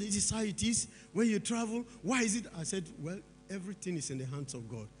tell us this is how it is when you travel. Why is it? I said, well, everything is in the hands of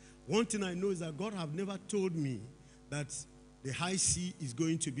God. One thing I know is that God have never told me that the high sea is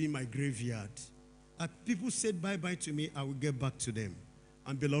going to be my graveyard. People said bye-bye to me, I will get back to them.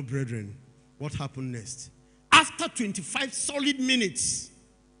 And beloved brethren, what happened next? After 25 solid minutes,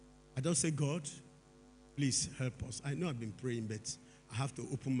 I just said, God, please help us. I know I've been praying, but I have to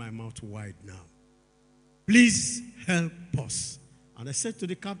open my mouth wide now. Please help us. And I said to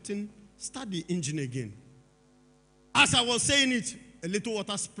the captain, start the engine again. As I was saying it, a little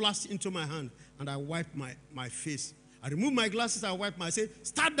water splashed into my hand, and I wiped my face. I removed my glasses, I wiped my face. I said,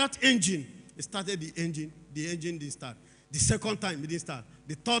 start that engine. It started the engine didn't start. The second time, it didn't start.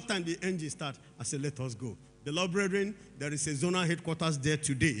 The third time, the engine started. I said, let us go. Beloved brethren, there is a zonal headquarters there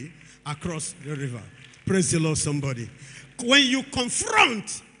today across the river. Praise the Lord, somebody. When you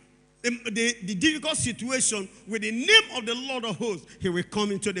confront the difficult situation with the name of the Lord of hosts, he will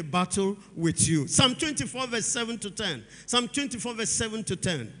come into the battle with you. Psalm 24, verse 7 to 10. Psalm 24, verse 7 to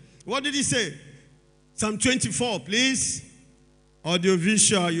 10. What did he say? Psalm 24, please.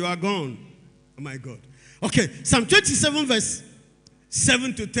 Audiovisual, you are gone. Oh, my God. Okay, Psalm 27, verse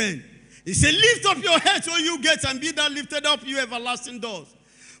 7 to 10. He said, lift up your heads, O you gates, and be thou lifted up, you everlasting doors.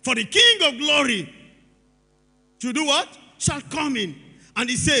 For the King of glory to do what? Shall come in. And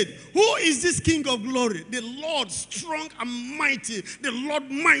he said, who is this King of glory? The Lord strong and mighty, the Lord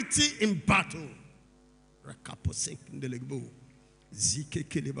mighty in battle.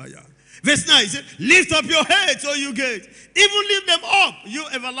 Verse 9, he said, lift up your heads, O you gates, even lift them up, you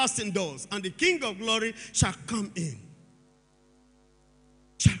everlasting doors, and the King of glory shall come in.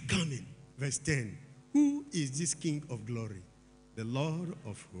 Shall come in. Verse 10, who is this King of glory? The Lord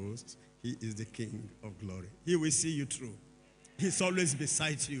of hosts, he is the King of glory. He will see you through. He's always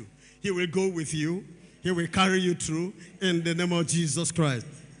beside you. He will go with you. He will carry you through in the name of Jesus Christ.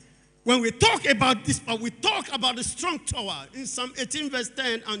 When we talk about this, we talk about the strong tower in Psalm 18 verse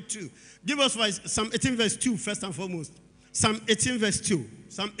 10 and 2. Give us Psalm 18 verse 2 first and foremost. Psalm 18 verse 2.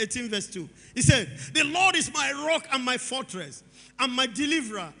 Psalm 18 verse 2. He said, the Lord is my rock and my fortress and my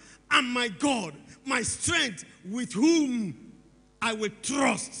deliverer and my God, my strength with whom I will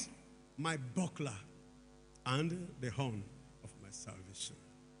trust, my buckler and the horn of my salvation.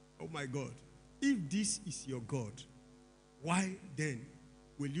 Oh my God, if this is your God, why then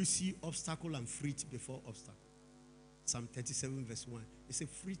will you see obstacle and fret before obstacle? Psalm 37 verse 1. It says,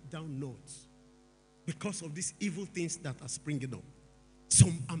 fret thou not because of these evil things that are springing up.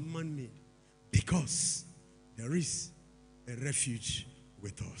 Some are man-made, because there is a refuge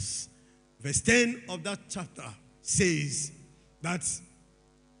with us. Verse 10 of that chapter says that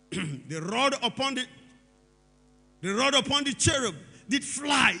the rod upon the cherub did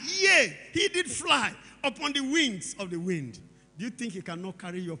fly. Yea, he did fly upon the wings of the wind. Do you think he cannot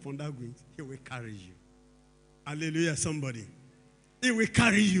carry you upon that wing? He will carry you. Hallelujah, somebody. He will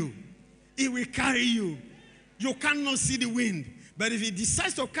carry you. He will carry you. You cannot see the wind. But if he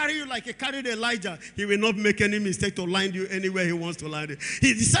decides to carry you like he carried Elijah, he will not make any mistake to land you anywhere he wants to land you.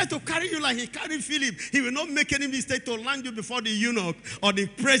 He decides to carry you like he carried Philip, he will not make any mistake to land you before the eunuch or the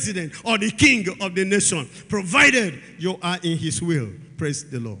president or the king of the nation, provided you are in his will. Praise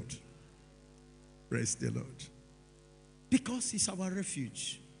the Lord. Praise the Lord. Because he's our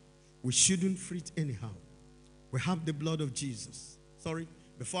refuge, we shouldn't fret anyhow. We have the blood of Jesus. Sorry,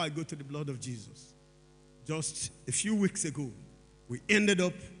 before I go to the blood of Jesus, just a few weeks ago, we ended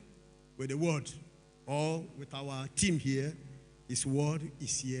up with the word, or with our team here, his word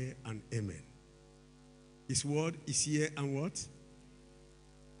is here and amen. His word is here and what?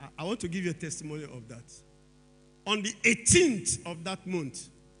 I want to give you a testimony of that. On the 18th of that month,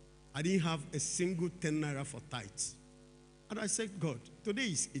 I didn't have a single 10 naira for tithes. And I said, God, today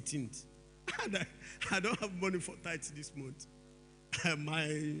is 18th. And I don't have money for tithes this month. My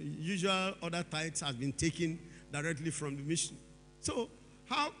usual other tithes has been taken directly from the mission. So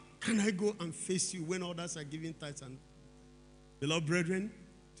how can I go and face you when others are giving tithes? And beloved brethren,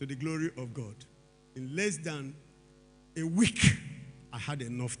 to the glory of God, in less than a week, I had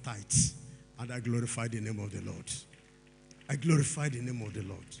enough tithes, and I glorified the name of the Lord. I glorified the name of the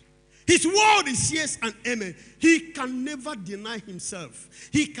Lord. His word is yes and amen. He can never deny himself.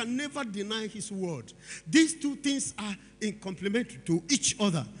 He can never deny his word. These two things are in complement to each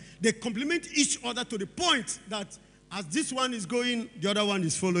other. They complement each other to the point that as this one is going, the other one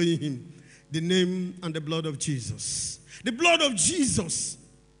is following him. The name and the blood of Jesus. The blood of Jesus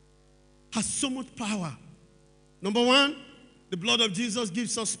has so much power. Number one, the blood of Jesus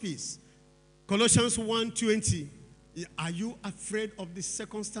gives us peace. Colossians 1:20. Are you afraid of this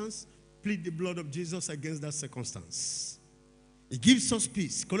circumstance? Plead the blood of Jesus against that circumstance. It gives us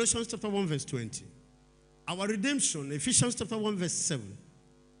peace. Colossians chapter 1 verse 20. Our redemption, Ephesians chapter 1 verse 7.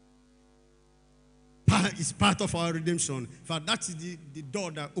 Is part of our redemption. In fact, that is the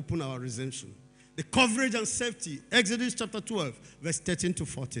door that opened our redemption. The coverage and safety, Exodus chapter 12 verse 13 to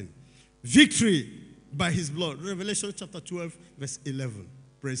 14. Victory by his blood, Revelation chapter 12 verse 11.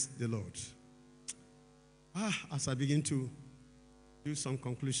 Praise the Lord. As I begin to do some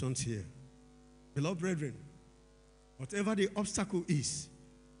conclusions here. Beloved brethren, whatever the obstacle is,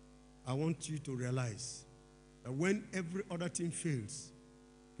 I want you to realize that when every other thing fails,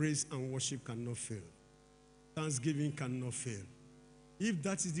 praise and worship cannot fail. Thanksgiving cannot fail. If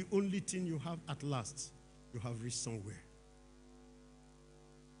that is the only thing you have at last, you have reached somewhere.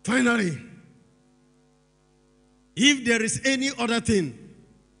 Finally, if there is any other thing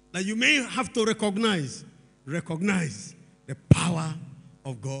that you may have to recognize the power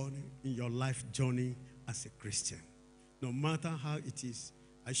of God in your life journey as a Christian. No matter how it is.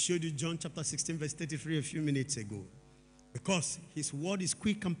 I showed you John chapter 16 verse 33 a few minutes ago. Because his word is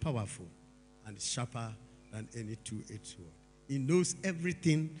quick and powerful and sharper than any two-edged sword. He knows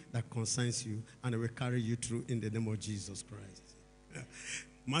everything that concerns you and will carry you through in the name of Jesus Christ.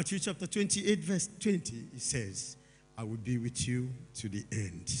 Matthew chapter 28 verse 20, it says, I will be with you to the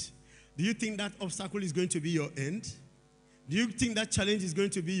end. Do you think that obstacle is going to be your end? Do you think that challenge is going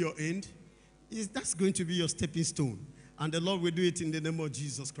to be your end? That's going to be your stepping stone. And the Lord will do it in the name of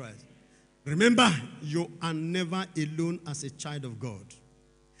Jesus Christ. Remember, you are never alone as a child of God.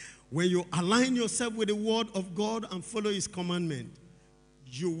 When you align yourself with the word of God and follow his commandment,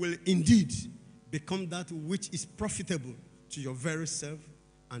 you will indeed become that which is profitable to your very self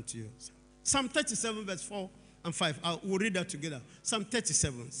and to yourself. Psalm 37 verse 4 and 5. We'll read that together. Psalm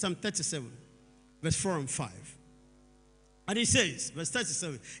 37, verse 4 and 5. And he says, verse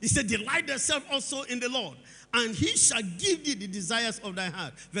 37, he said, delight thyself also in the Lord, and he shall give thee the desires of thy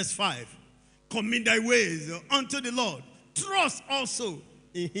heart. Verse 5, commit thy ways unto the Lord. Trust also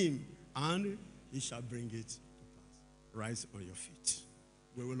in him, and he shall bring it to pass. Rise on your feet.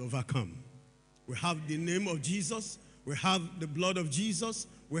 We will overcome. We have the name of Jesus. We have the blood of Jesus.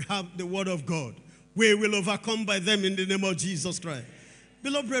 We have the word of God. We will overcome by them in the name of Jesus Christ.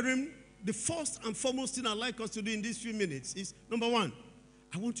 Beloved brethren, the first and foremost thing I'd like us to do in these few minutes is, number one,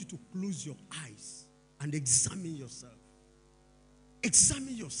 I want you to close your eyes and examine yourself.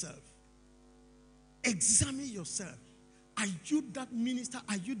 Examine yourself. Examine yourself. Are you that minister?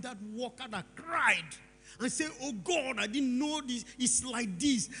 Are you that worker that cried and said, oh God, I didn't know this. It's like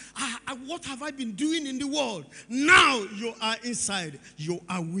this. What have I been doing in the world? Now you are inside. You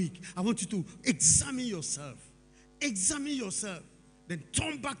are weak. I want you to examine yourself. Examine yourself. Then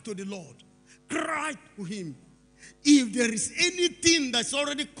turn back to the Lord. Cry to him. If there is anything that's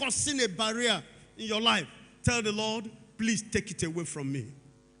already causing a barrier in your life, tell the Lord, please take it away from me.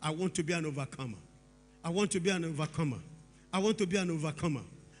 I want to be an overcomer. I want to be an overcomer. I want to be an overcomer.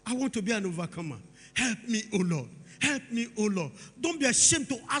 I want to be an overcomer. Help me, O Lord. Help me, O Lord. Don't be ashamed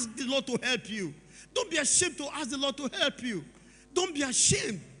to ask the Lord to help you. Don't be ashamed to ask the Lord to help you. Don't be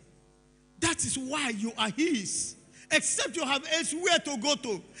ashamed. That is why you are his. Except you have elsewhere to go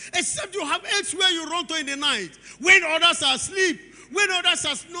to. Except you have elsewhere you run to in the night. When others are asleep, when others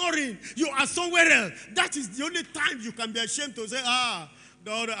are snoring, you are somewhere else. That is the only time you can be ashamed to say,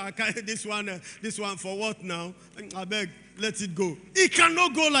 God, I can't, this one for what now? I beg, let it go. It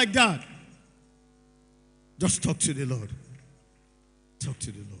cannot go like that. Just talk to the Lord. Talk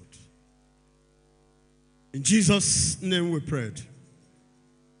to the Lord. In Jesus' name we prayed.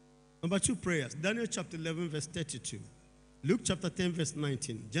 Number 2 prayers. Daniel chapter 11 verse 32. Luke chapter 10, verse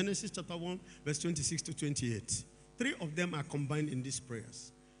 19. Genesis chapter 1, verse 26 to 28. 3 of them are combined in these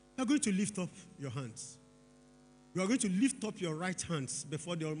prayers. You are going to lift up your hands. You are going to lift up your right hands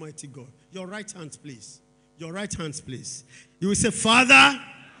before the Almighty God. Your right hands, please. Your right hands, please. You will say, Father,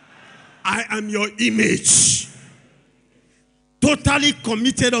 I am your image. Totally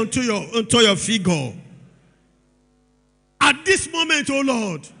committed unto your figure. At this moment, oh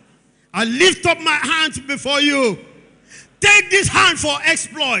Lord, I lift up my hands before you. Take this hand for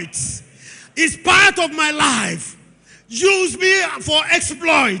exploits. It's part of my life. Use me for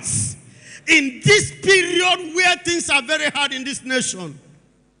exploits. In this period where things are very hard in this nation.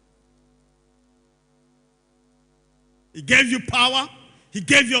 He gave you power. He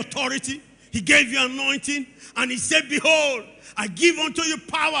gave you authority. He gave you anointing. And he said, behold, I give unto you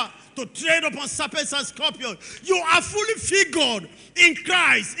power to tread upon serpents and scorpions. You are fully figured in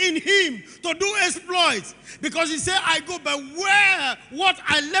Christ, in him, to do exploits. Because he said, I go, but where what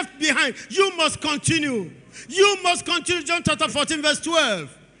I left behind, you must continue. You must continue. John chapter 14, verse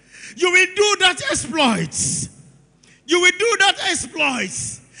 12. You will do that exploits. You will do that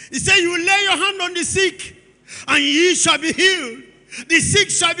exploits. He said, you will lay your hand on the sick, and ye shall be healed. The sick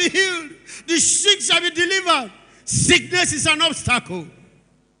shall be healed. The sick shall be delivered. Sickness is an obstacle.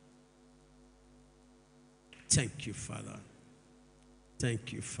 Thank you, Father.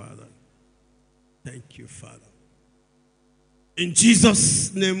 Thank you, Father. Thank you, Father. In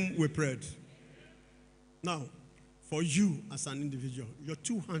Jesus' name we prayed. Now, for you as an individual, your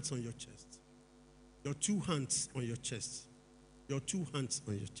 2 hands on your chest. Your 2 hands on your chest. Your 2 hands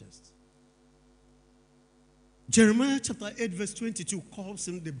on your chest. Jeremiah chapter 8 verse 22 calls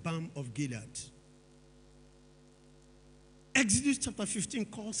him the balm of Gilead. Exodus chapter 15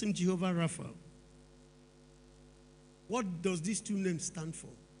 calls him Jehovah Rapha. What does these 2 names stand for?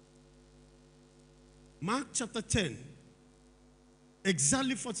 Mark chapter 10,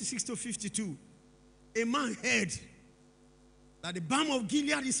 exactly 46 to 52. A man heard that the balm of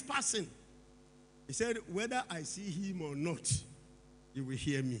Gilead is passing. He said, whether I see him or not, you will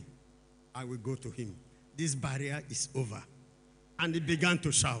hear me. I will go to him. This barrier is over. And he began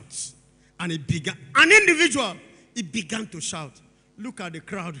to shout. And an individual, he began to shout. Look at the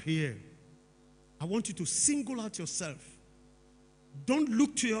crowd here. I want you to single out yourself. Don't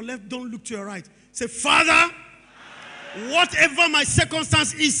look to your left, don't look to your right. Say, Father, whatever my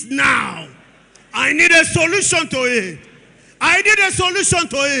circumstance is now, I need a solution to it. I need a solution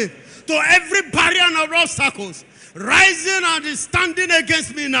to it. To every barrier and obstacles rising and standing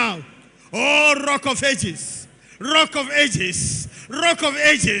against me now. Oh, Rock of Ages, Rock of Ages, Rock of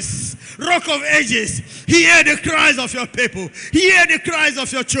Ages, Rock of Ages. Hear the cries of your people. Hear the cries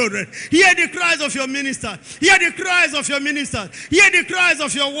of your children. Hear the cries of your ministers. Hear the cries of your ministers. Hear the cries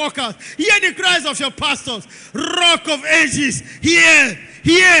of your workers. Hear the cries of your pastors. Rock of Ages. Hear,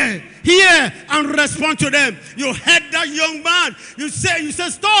 hear, hear, and respond to them. You heard that young man. You said,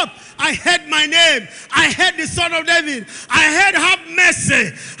 stop. I heard my name. I heard the Son of David. I heard, have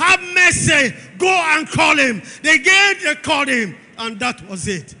mercy. Have mercy. Go and call him. They called him. And that was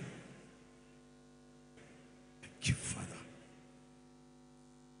it. Thank you, Father.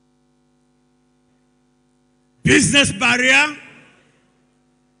 Business barrier.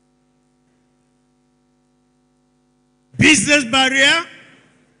 Business barrier.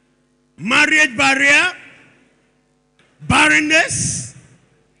 Marriage barrier. Barrenness.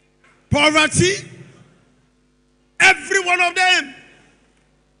 Poverty. Every one of them.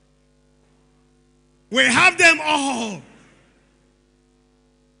 We have them all.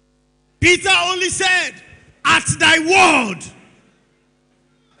 Peter only said, at thy word.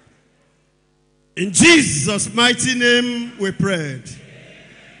 In Jesus' mighty name we prayed.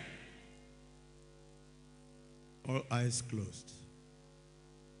 All eyes closed.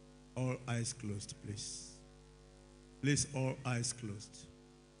 All eyes closed, please. Please, all eyes closed.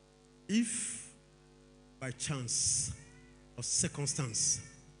 If by chance or circumstance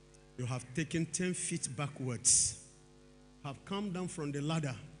you have taken 10 feet backwards, have come down from the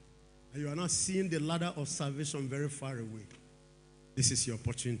ladder, and you are not seeing the ladder of salvation very far away, this is your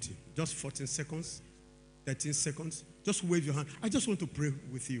opportunity. Just 14 seconds, 13 seconds. Just wave your hand. I just want to pray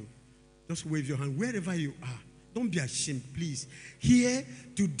with you. Just wave your hand wherever you are. Don't be ashamed, please. Here,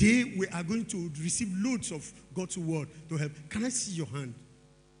 today, we are going to receive loads of God's word to help. Can I see your hand?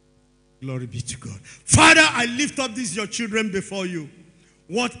 Glory be to God. Father, I lift up these your children before you.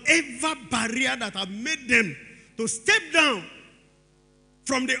 Whatever barrier that have made them to step down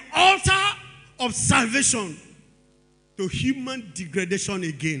from the altar of salvation to human degradation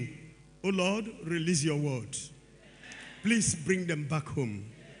again. Oh Lord, release your word. Please bring them back home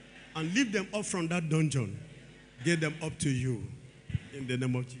and lift them up from that dungeon. Get them up to you in the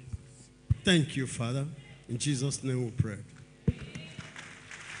name of Jesus. Thank you, Father. In Jesus' name we pray.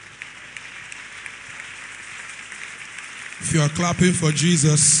 If you are clapping for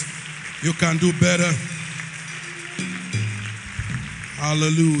Jesus, you can do better.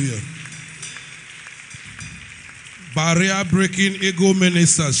 Hallelujah. Barrier breaking ego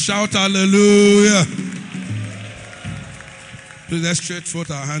ministers. Shout hallelujah. Please let's stretch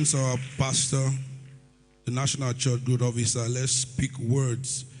forth our hands to our pastor, the National Church Growth Officer. Let's speak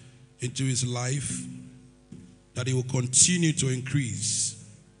words into his life that he will continue to increase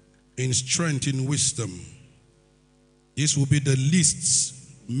in strength, in wisdom. This will be the least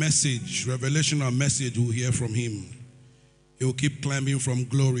message, revelational message we'll hear from him. He will keep climbing from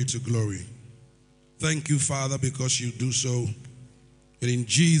glory to glory. Thank you, Father, because you do so. And in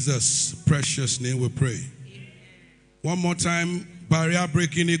Jesus' precious name we pray. One more time, barrier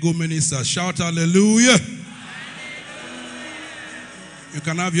breaking ego minister. Shout hallelujah. You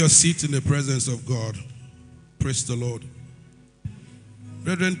can have your seat in the presence of God. Praise the Lord.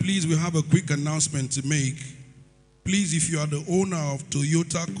 Brethren, please, we have a quick announcement to make. Please, if you are the owner of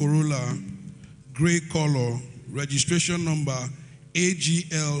Toyota Corolla gray color, registration number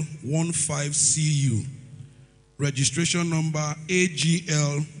AGL15CU. Registration number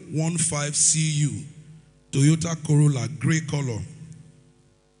AGL15CU. Toyota Corolla gray color.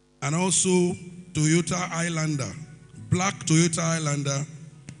 And also Toyota Highlander, black Toyota Highlander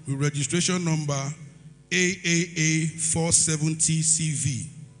with registration number AAA470CV.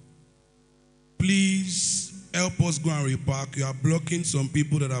 Please help us go and repark. You are blocking some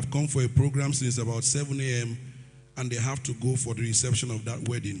people that have come for a program since about 7 a.m. and they have to go for the reception of that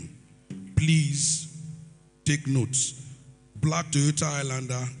wedding. Please take notes. Black Toyota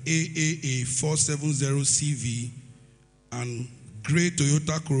Highlander AAA470CV and gray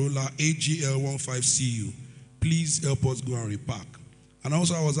Toyota Corolla AGL15CU. Please help us go and repark. And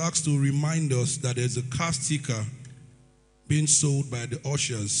also I was asked to remind us that there's a car sticker being sold by the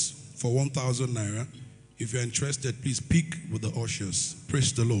ushers for 1,000 naira. If you're interested, please pick with the ushers.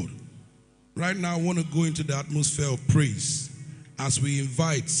 Praise the Lord. Right now, I want to go into the atmosphere of praise as we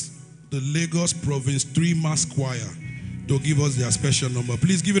invite the Lagos Province 3 Mass Choir to give us their special number.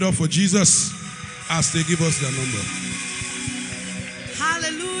 Please give it up for Jesus as they give us their number.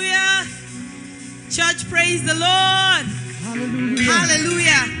 Hallelujah. Church, praise the Lord. Hallelujah.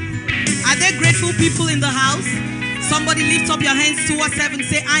 Hallelujah. Are there grateful people in the house? Somebody lift up your hands towards heaven.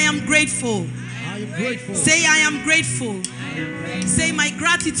 Say, I am grateful. I am grateful. Say, I am grateful. Say, my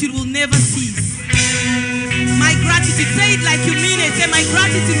gratitude will never cease. My gratitude. Say it like you mean it. Say, my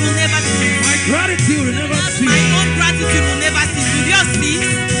gratitude will never cease. My gratitude will never cease. My own gratitude will never cease. Will yours cease?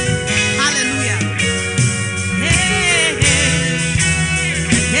 Hallelujah. Hey, hey.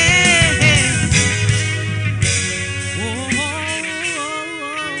 Hey, hey. Oh, oh,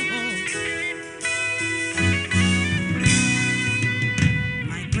 oh, oh.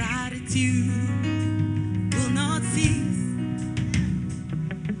 My gratitude will not cease.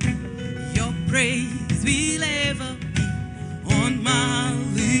 Your praise will ever be on my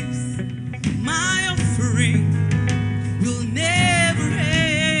lips. My offering will never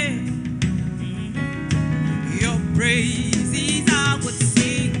end. Your praises I would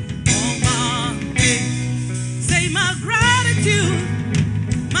sing all my days. Say my gratitude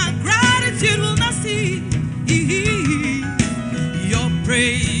will not cease. Your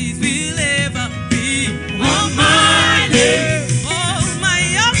praise will ever be on my lips. Oh, my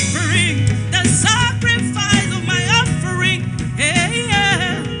offering, the sacrifice of my offering. Hey,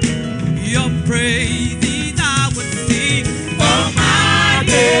 yeah. Your praises I would sing all my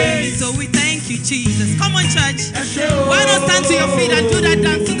days. So we thank you, Jesus. Come on, church. Why not stand to your feet and do that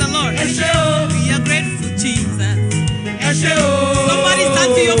dance to the Lord? We are grateful, Jesus. Somebody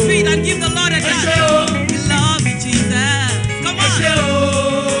stand to your feet and give the Lord a dance. We love you, Jesus. Come on.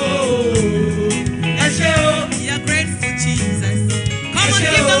 We are grateful, Jesus. Come on,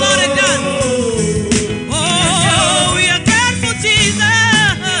 give the Lord a dance. Oh, we are grateful, Jesus.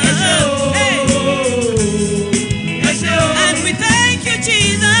 Hey. And we thank you,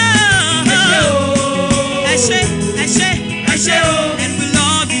 Jesus. And we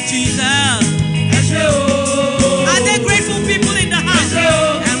love you, Jesus. Are there grateful people in the house?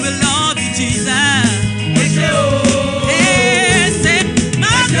 And we love you, Jesus. Hey, say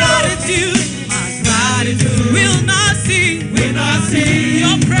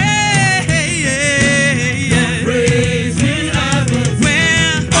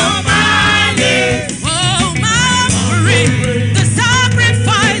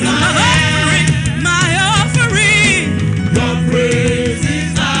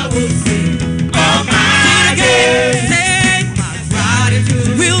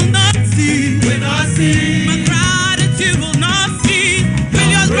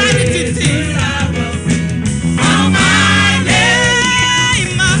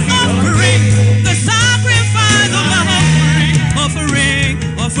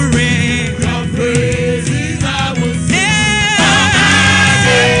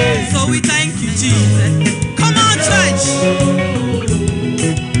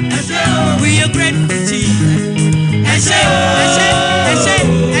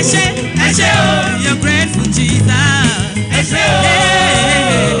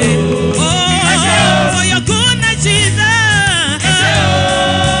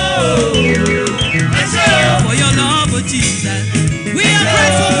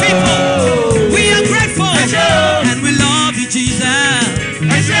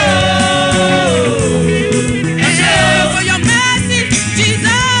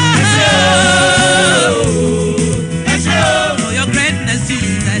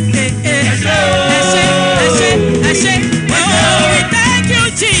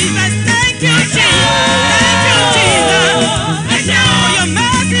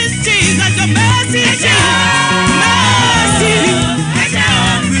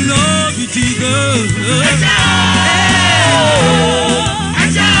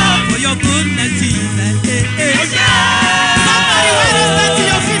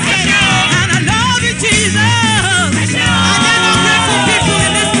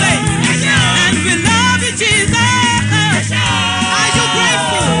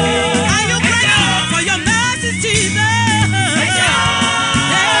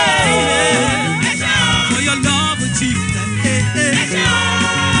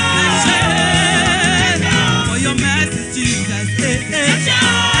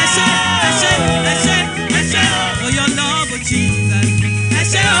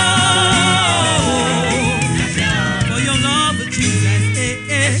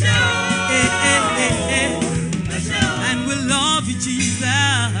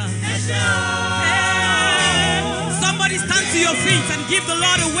your feet and give the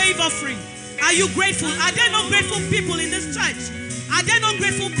Lord a wave offering. Are you grateful? Are there no grateful people in this church? Are there no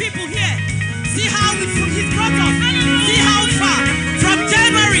grateful people here? See how He's brought us. See how far. From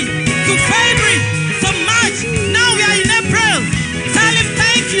January to February to March. Now we are in April. Tell Him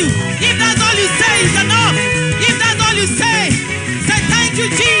thank you. If that's all you say is enough. If that's all you say thank you,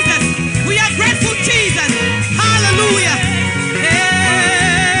 Jesus. We are grateful, Jesus. Hallelujah.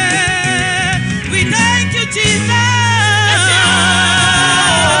 Hey, we thank you, Jesus.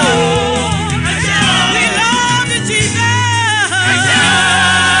 We love you, Jesus.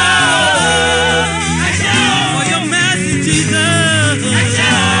 For your mercy, Jesus.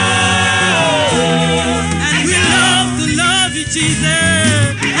 And we love to love you, Jesus.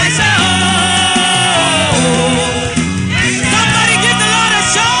 Somebody give the Lord a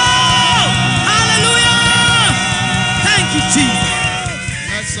shout. Hallelujah. Thank you, Jesus.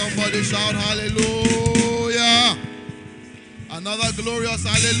 Let somebody shout hallelujah. Another glorious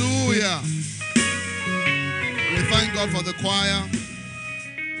hallelujah. We thank God for the choir.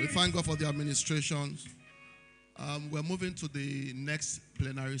 We thank God for the administrations. We're moving to the next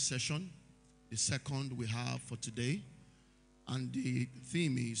plenary session, the second we have for today. And the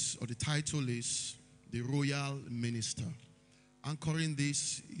theme is, or the title is, The Royal Minister. Anchoring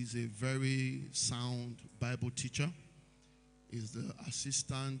this is a very sound Bible teacher. Is the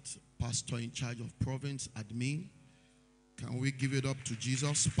assistant pastor in charge of province admin. Can we give it up to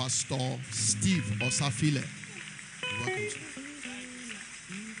Jesus? Pastor Steve Osafile. Welcome, sir.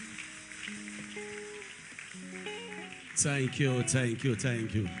 Thank you, thank you,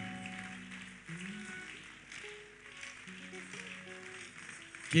 thank you.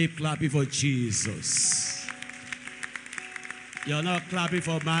 Keep clapping for Jesus. You're not clapping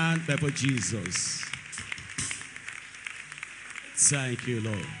for man, but for Jesus. Thank you,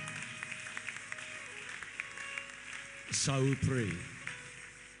 Lord. Shall we pray?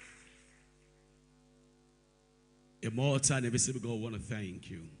 Immortal and invisible God, I want to thank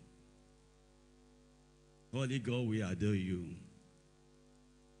you. Holy God, we adore you.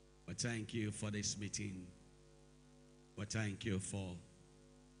 We thank you for this meeting. We thank you for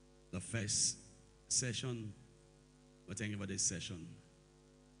the first session. We thank you for this session.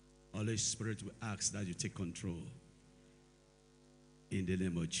 Holy Spirit, we ask that you take control. In the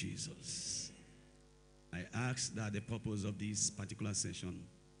name of Jesus. I ask that the purpose of this particular session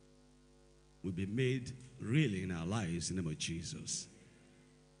will be made real in our lives in the name of Jesus.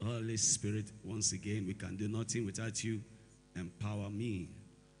 Holy Spirit, once again, we can do nothing without you. Empower me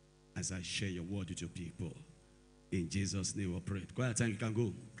as I share your word with your people. In Jesus' name we pray. Go ahead, thank you, can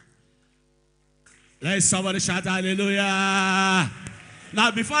go. Let somebody shout hallelujah.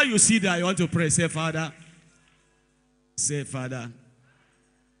 Now, before you see that, you want to pray. Say, Father,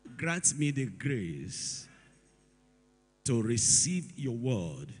 grant me the grace to receive your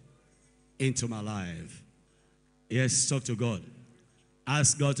word into my life. Yes, talk to God.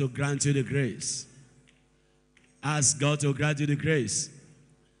 Ask God to grant you the grace. Ask God to grant you the grace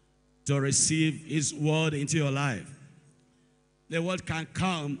to receive his word into your life. The word can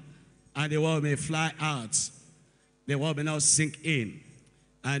come and the word may fly out. The word may not sink in.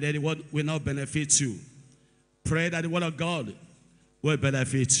 And then the word will not benefit you. Pray that the word of God will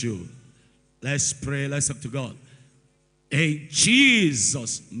benefit you. Let's pray. Let's talk to God. In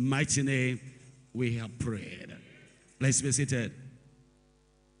Jesus' mighty name, we have prayed. Let's be seated.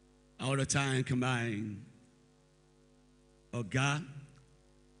 All the time, combine. Oh God,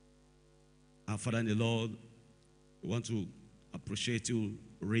 our Father in the Lord, we want to appreciate you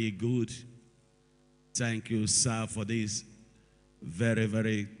really good. Thank you, sir, for this very,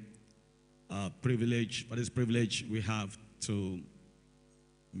 very privilege. For this privilege we have to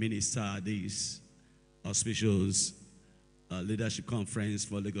minister this auspicious leadership conference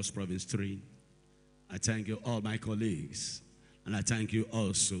for Lagos Province 3. I thank you, all my colleagues, and I thank you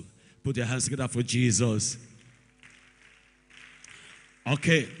also. Put your hands together for Jesus.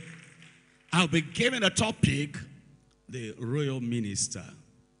 Okay. I'll be giving a topic, the royal minister.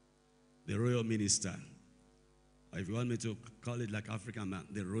 The royal minister. Or if you want me to call it like African man,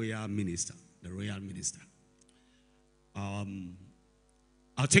 the royal minister. The royal minister. I'll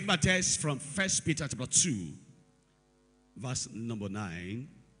take my text from 1 Peter chapter 2, verse number 9.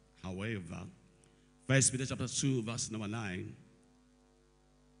 However, 1 Peter chapter 2, verse number 9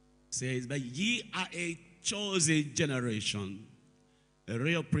 says, but ye are a chosen generation, a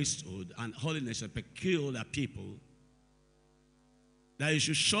royal priesthood, and holy nation, peculiar people, that you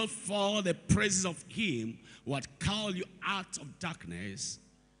should show forth the praises of him who had called you out of darkness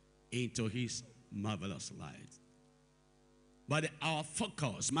into his marvelous light. But our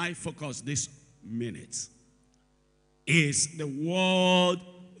focus, my focus this minute, is the word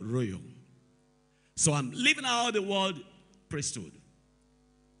royal. So I'm leaving out the word priesthood,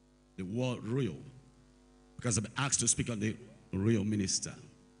 the word royal, because I'm asked to speak on the royal minister.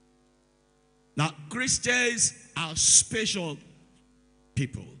 Now, Christians are special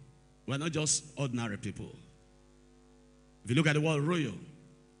people. We're not just ordinary people. If you look at the word royal,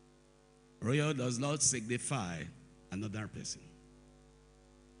 royal does not signify an ordinary person.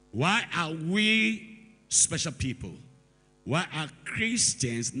 Why are we special people? Why are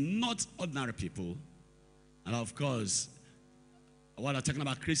Christians not ordinary people? And of course, when I'm talking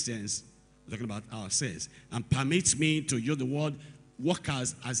about Christians, I'm talking about ourselves. And permit me to use the word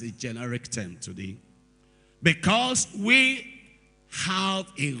workers as a generic term today. Because we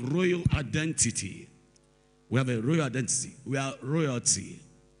have a royal identity. We have a royal identity. We are royalty.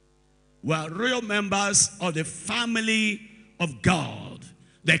 We are royal members of the family of God,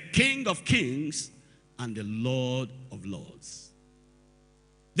 the King of Kings and the Lord of Lords.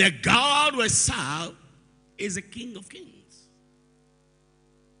 The God we serve is the King of Kings.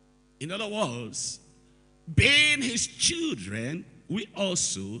 In other words, being his children, we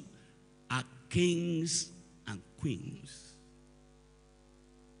also are kings and queens.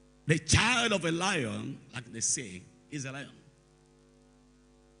 The child of a lion, like they say, is a lion.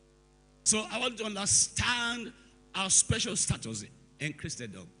 So I want to understand our special status in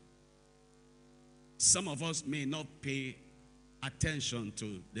Christendom. Some of us may not pay attention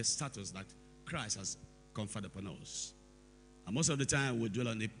to the status that Christ has conferred upon us. And most of the time we dwell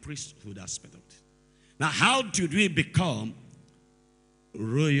on the priesthood aspect of it. Now, how did we become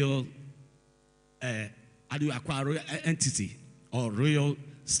royal, how do we acquire royal entity or royal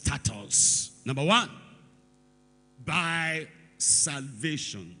status? Number one, by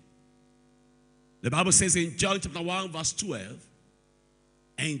salvation. The Bible says in John chapter 1 verse 12,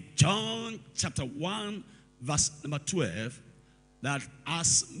 and John chapter 1 verse number 12, that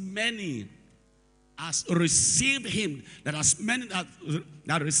as many as received him, that as many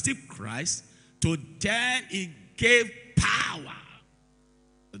that received Christ, to them he gave power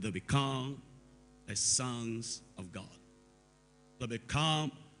that they become the sons of God. They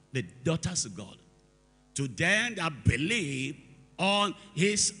become the daughters of God. To them that believe on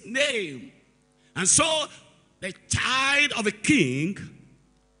his name. And so the child of a king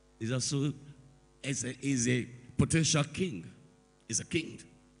is also is a potential king. Is a king.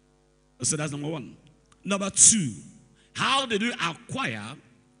 So that's number one. Number two, how did we acquire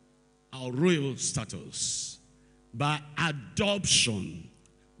our royal status? By adoption.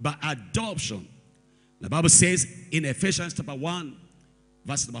 By adoption. The Bible says in Ephesians chapter 1,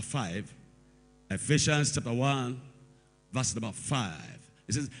 verse number 5. Ephesians chapter 1, verse number 5.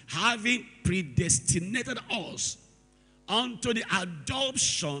 It says, having predestinated us unto the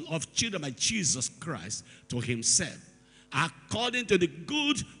adoption of children by Jesus Christ to himself, according to the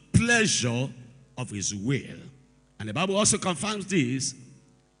good pleasure of his will. And the Bible also confirms this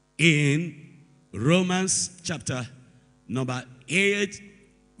in Romans chapter number 8,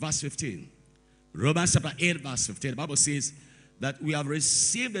 verse 15. Romans chapter 8, verse 15. The Bible says that we have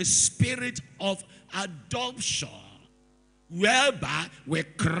received the spirit of adoption, whereby we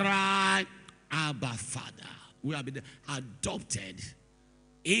cry, Abba, Father. We have been adopted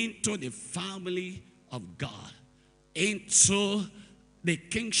into the family of God, into the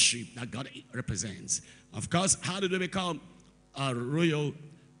kingship that God represents. Of course, how did we become a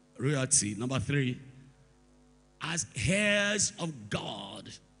royalty? Number three, as heirs of God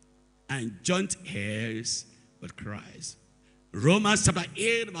and joint heirs with Christ. Romans chapter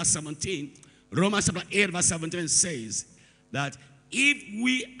 8, verse 17. Romans chapter 8, verse 17 says that if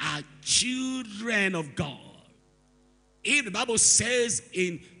we are children of God, if the Bible says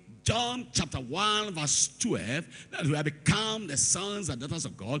in John chapter 1 verse 12 that we have become the sons and daughters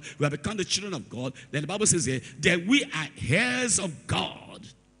of God, we have become the children of God, then the Bible says here that we are heirs of God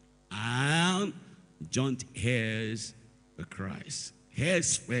and joint heirs with Christ.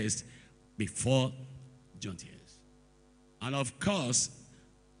 Heirs first before joint heirs. And of course,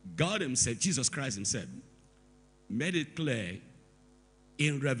 God himself, Jesus Christ himself, made it clear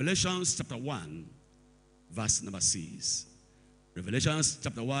in Revelation chapter 1 verse number 6. Revelation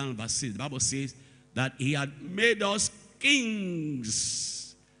chapter 1 verse 6. The Bible says that he had made us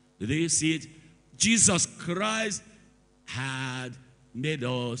kings. Did you see it? Jesus Christ had made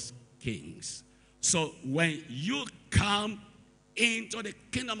us kings. So when you come into the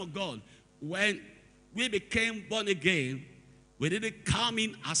kingdom of God, when we became born again, we didn't come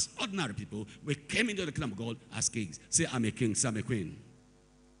in as ordinary people. We came into the kingdom of God as kings. Say, I'm a king, say, I'm a queen.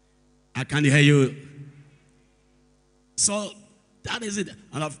 I can't hear you. So that is it.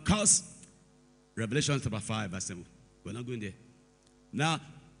 And of course, Revelation chapter 5, verse We're not going there. Now,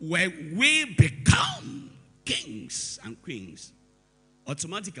 when we become kings and queens,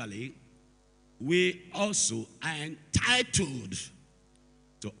 automatically, we also are entitled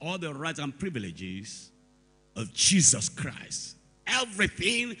to all the rights and privileges of Jesus Christ.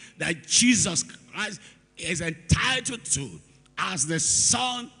 Everything that Jesus Christ is entitled to as the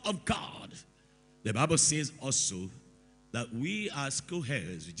Son of God. The Bible says also that we as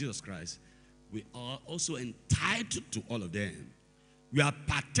co-heirs with Jesus Christ, we are also entitled to all of them. We are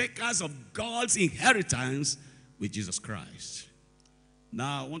partakers of God's inheritance with Jesus Christ.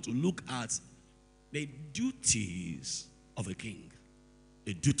 Now I want to look at the duties of a king.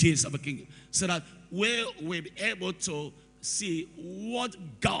 The duties of a king. So that we'll be able to see what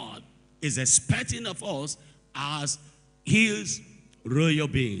God is expecting of us as his royal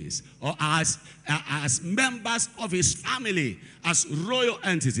beings, or as members of his family, as royal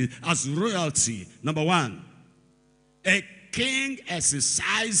entities, as royalty. Number one, a king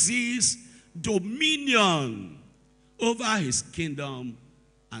exercises dominion over his kingdom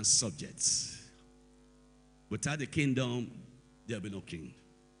and subjects. Without the kingdom, there will be no king.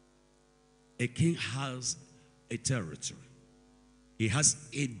 A king has a territory. He has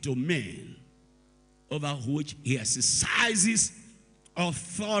a domain over which he exercises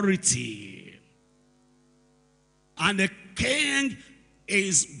authority. And the king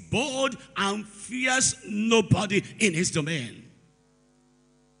is bold and fears nobody in his domain.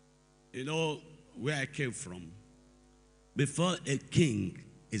 You know where I came from? Before a king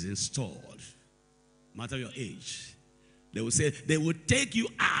is installed, no matter your age, they will say they will take you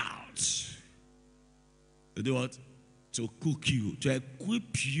out to do what? To cook you, to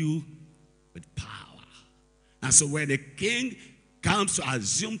equip you with power. And so when the king comes to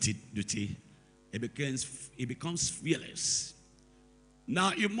assume duty, he becomes fearless.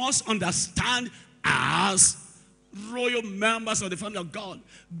 Now you must understand, as royal members of the family of God,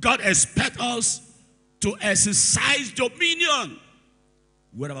 God expects us to exercise dominion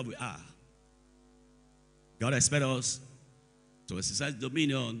wherever we are. God expects us to exercise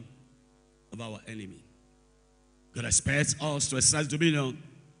dominion over our enemy. God expects us to exercise dominion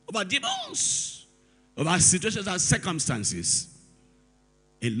over demons, over situations and circumstances.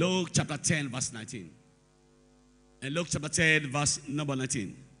 In Luke chapter 10, verse 19. In Luke chapter 10, verse number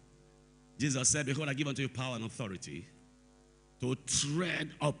 19. Jesus said, behold, I give unto you power and authority to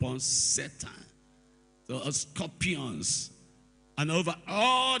tread upon Satan, to scorpions, and over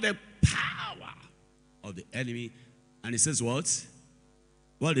all the power of the enemy. And he says what?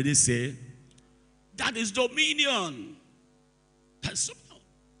 What did he say? That is dominion. That's dominion.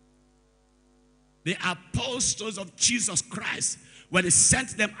 The apostles of Jesus Christ, when he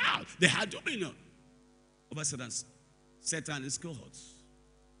sent them out, they had dominion over Satan and his cohorts.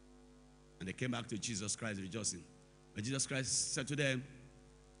 And they came back to Jesus Christ rejoicing. But Jesus Christ said to them,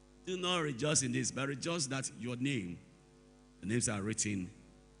 do not rejoice in this, but rejoice that your the names are written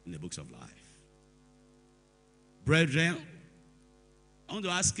in the books of life. Brethren, I want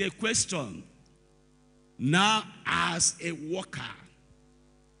to ask a question. Now, as a worker,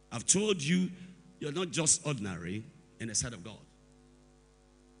 I've told you, you're not just ordinary in the sight of God.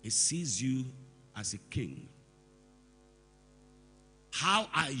 He sees you as a king. How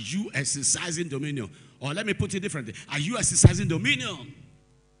are you exercising dominion? Or let me put it differently. Are you exercising dominion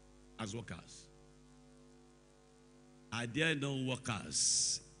as workers? Are there no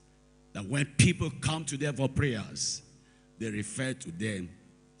workers that when people come to them for prayers, they refer to them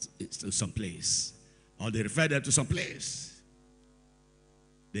to some place? Or they refer them to some place?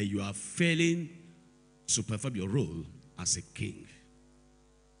 Then you are failing to perform your role as a king.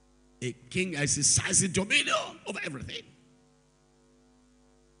 A king exercises dominion over everything.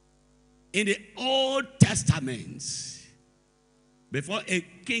 In the Old Testament, before a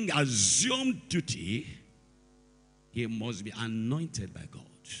king assumed duty, he must be anointed by God.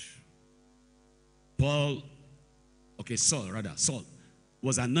 Saul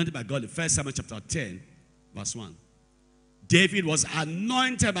was anointed by God in 1 Samuel chapter 10, verse 1. David was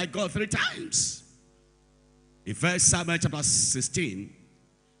anointed by God 3 times. In 1 Samuel chapter 16,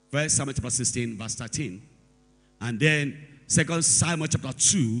 1 Samuel chapter 16, verse 13. And then 2 Samuel chapter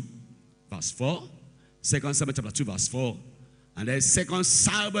 2, verse 4. 2 Samuel chapter 2, verse 4. And then 2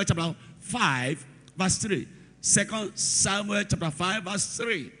 Samuel chapter 5, verse 3. 2 Samuel chapter 5, verse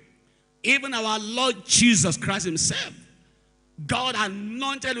 3. Even our Lord Jesus Christ himself, God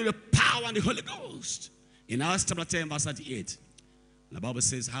anointed with the power and the Holy Ghost. In Acts chapter 10, verse 38, the Bible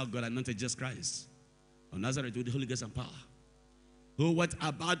says how God anointed Jesus Christ of Nazareth with the Holy Ghost and power, who went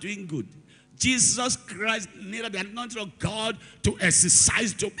about doing good. Jesus Christ needed the anointing of God to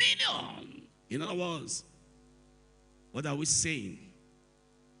exercise dominion. In other words, What are we saying?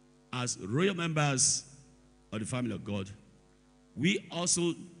 As royal members of the family of God, we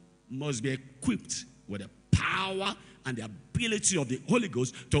also must be equipped with the power and the ability of the Holy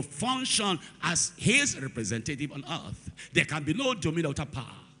Ghost to function as his representative on earth. There can be no dominion without power.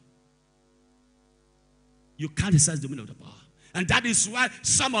 You can't exercise dominion without power. And that is why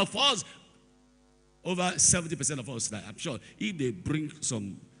some of us, over 70% of us, I'm sure, if they bring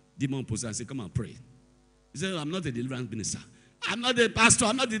some demon possessed and say, come and pray. He said, I'm not a deliverance minister. I'm not a pastor.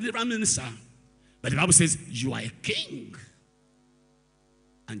 I'm not a deliverance minister. But the Bible says, you are a king.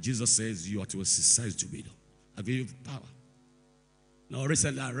 And Jesus says, you are to exercise dominion. I give you power. Now,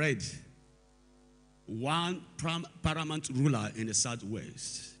 recently I read one paramount ruler in the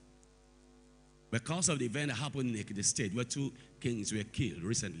southwest. Because of the event that happened in the state where 2 kings were killed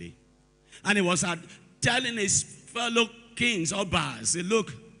recently. And he was telling his fellow kings or bars, say,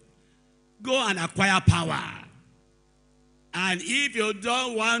 look, go and acquire power. And if you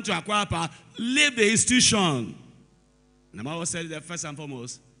don't want to acquire power, leave the institution. And I always said that first and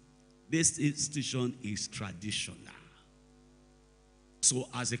foremost, this institution is traditional. So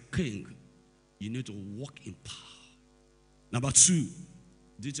as a king, you need to walk in power. Number 2,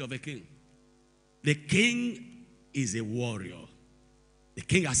 duty of a king. The king is a warrior. The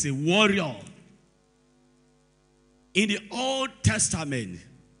king as a warrior. In the Old Testament,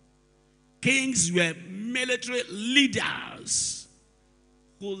 kings were military leaders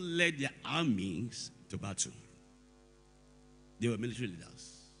who led their armies to battle. They were military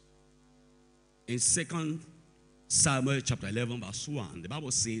leaders. In 2 Samuel chapter 11 verse 1, the Bible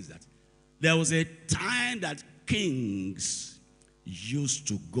says that there was a time that kings used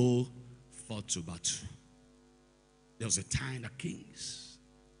to go to battle. There was a time that kings.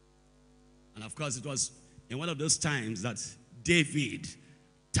 And of course, it was in one of those times that David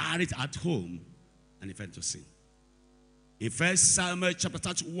tarried at home and he fell into sin. In 1 Samuel chapter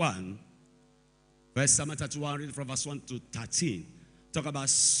 31, 1 Samuel 31, read from verse 1 to 13, talk about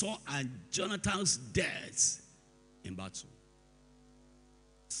Saul and Jonathan's deaths in battle.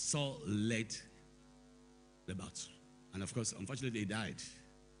 Saul led the battle. And of course, unfortunately, he died.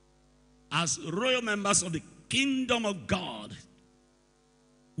 As royal members of the kingdom of God,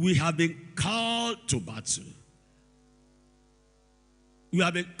 we have been called to battle. We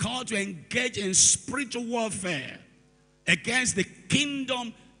have been called to engage in spiritual warfare against the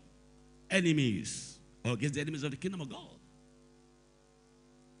kingdom enemies, or against the enemies of the kingdom of God.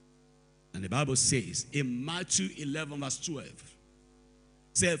 And the Bible says in Matthew 11 verse 12,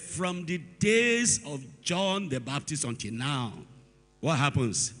 says, from the days of John the Baptist until now, what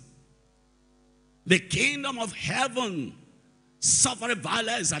happens? The kingdom of heaven suffered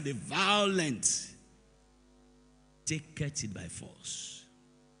violence, and the violent take it by force.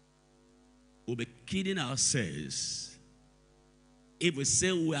 We'll be kidding ourselves if we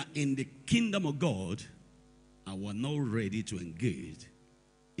say we are in the kingdom of God and we're not ready to engage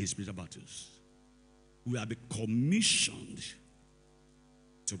in spiritual battles. We have been commissioned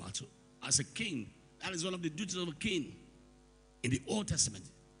to battle. As a king, that is one of the duties of a king in the Old Testament.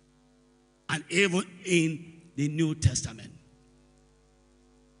 And even in the New Testament.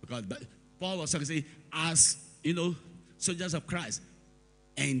 Because Paul was talking, say, as, soldiers of Christ,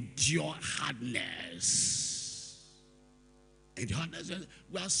 endure hardness. Endure hardness.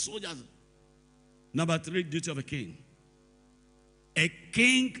 We are soldiers. Number 3, duty of a king. A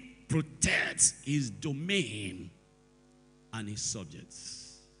king protects his domain and his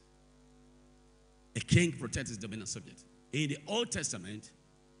subjects. A king protects his domain and subjects. In the Old Testament,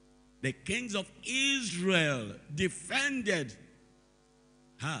 the kings of Israel defended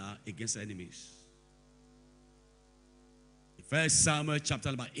her against her enemies. In 1 Samuel chapter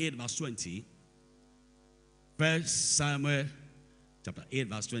number 8 verse 20, 1 Samuel chapter 8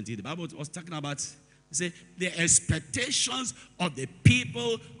 verse 20, the Bible was talking about, say, the expectations of the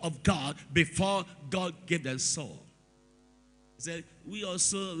people of God before God gave them Saul. He said, we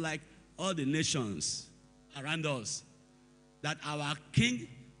also, like all the nations around us, that our king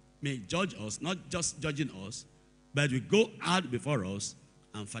may judge us, not just judging us, but we go out before us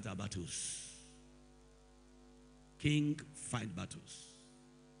and fight our battles. King fight battles.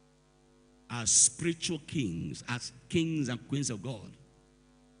 As spiritual kings, as kings and queens of God,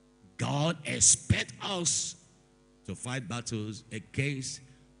 God expects us to fight battles against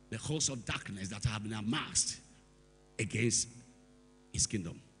the hosts of darkness that have been amassed against his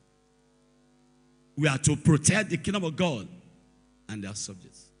kingdom. We are to protect the kingdom of God and their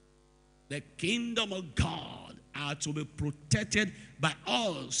subjects. The kingdom of God are to be protected by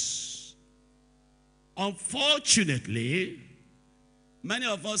us. Unfortunately, many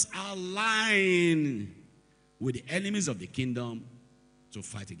of us are lying with the enemies of the kingdom to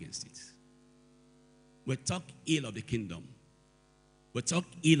fight against it. We talk ill of the kingdom. We talk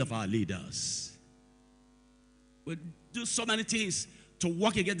ill of our leaders. We do so many things to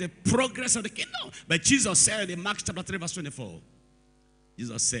work against the progress of the kingdom. But Jesus said in Mark chapter 3 verse 24,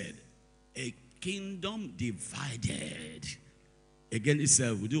 Jesus said, a kingdom divided against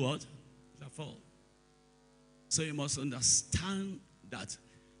itself will do what? It shall fall. So you must understand that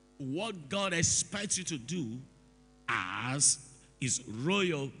what God expects you to do as his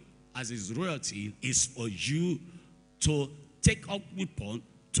royalty is for you to take up weapon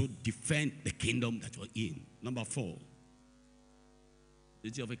to defend the kingdom that you're in. Number 4,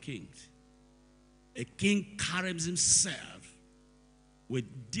 duty of a king. A king carries himself with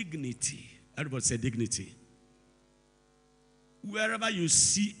dignity. Everybody say dignity. Wherever you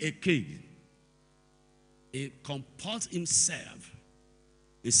see a king, he comports himself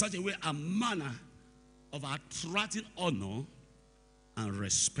in such a way, a manner of attracting honor and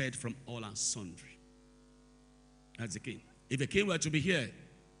respect from all and sundry. That's the king. If a king were to be here,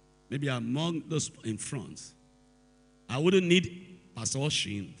 maybe among those in front, I wouldn't need Pastor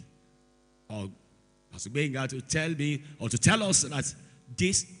Oshin or Pastor Benga to tell me or to tell us that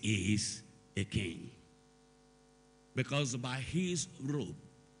this is a king. Because by his robe,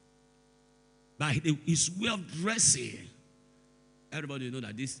 by his way of dressing, everybody knows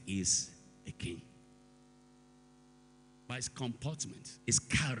that this is a king. By his comportment, his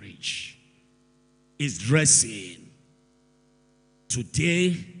carriage, his dressing.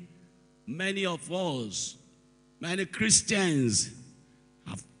 Today, many of us, many Christians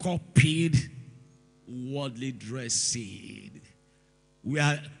have copied worldly dressing. We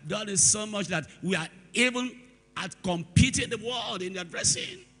are done so much that we are even at competing the world in their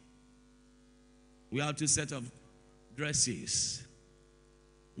dressing. We have 2 sets of dresses.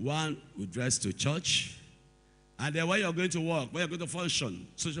 One we dress to church, and then when you're going to work, when you're going to function,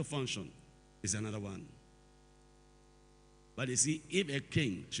 social function, is another one. But you see, if a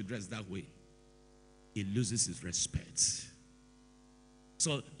king should dress that way, he loses his respect.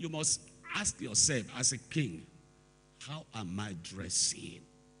 So you must ask yourself, as a king, how am I dressing?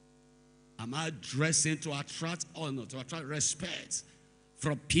 Am I dressing to attract honor, to attract respect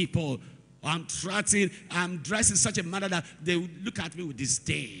from people? I'm dressed in such a manner that they will look at me with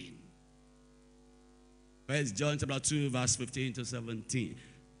disdain. First John chapter 2, verse 15 to 17.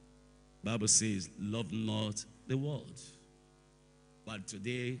 Bible says, love not the world. But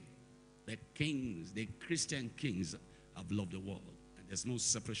today, the kings, the Christian kings, have loved the world. And there's no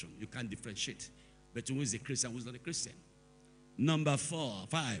separation. You can't differentiate between who is a Christian and who is not a Christian. Number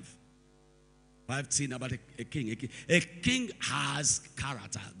 5 things about a king. A king has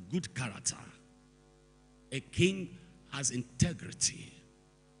character, good character. A king has integrity,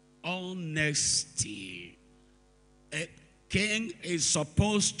 honesty. A king is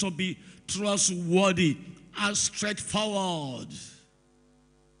supposed to be trustworthy and straightforward.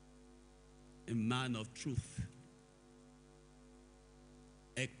 A man of truth.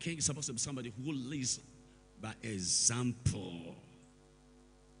 A king is supposed to be somebody who lives by example.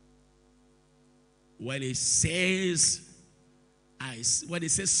 When he says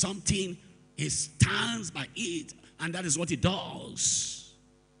something, he stands by it, and that is what he does.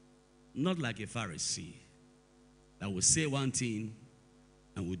 Not like a Pharisee that will say one thing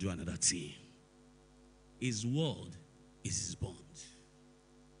and will do another thing. His word is his bond.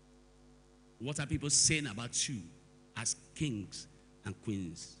 What are people saying about you as kings and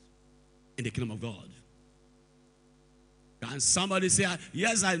queens in the kingdom of God? Can somebody say,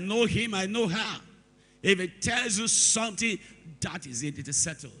 yes, I know him, I know her? If it tells you something, that is it. It is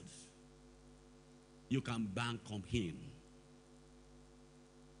settled. You can bank on him.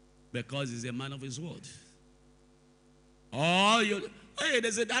 Because he's a man of his word. Oh, hey,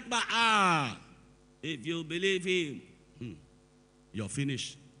 there's a that man. If you believe him, you're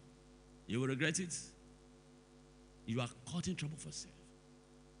finished. You will regret it. You are caught in trouble for yourself.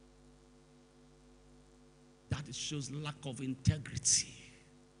 That shows lack of integrity,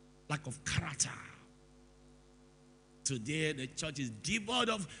 lack of character. Today, the church is devoid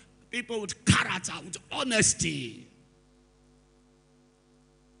of people with character, with honesty.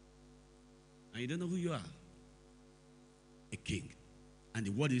 And you don't know who you are. A king. And the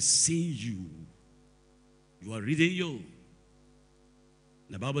word is seeing you. You are reading you.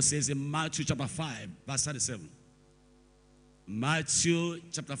 The Bible says in Matthew chapter 5, verse 37. Matthew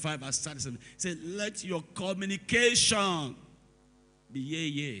chapter 5, verse 37. It says, let your communication be yea,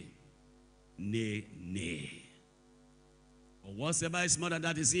 yea, nay, nay. Or whatsoever is more than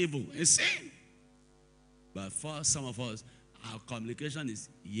that is evil, is sin. But for some of us, our communication is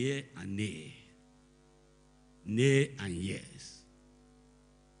yea and nay. nay and yes.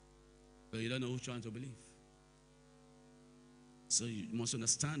 So you don't know which one to believe. So you must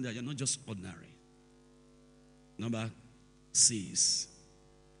understand that you're not just ordinary. Number 6,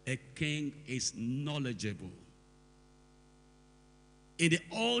 a king is knowledgeable. In the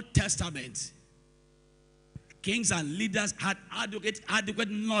Old Testament, kings and leaders had adequate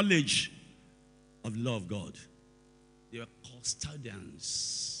knowledge of the law of God. They were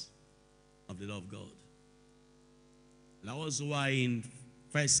custodians of the law of God. That was why in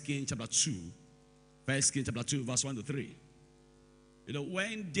 1 Kings chapter 2, verse 1 to 3,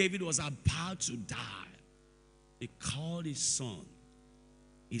 when David was about to die, he called his son,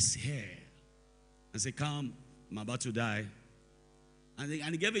 his heir, and said, come, I'm about to die. And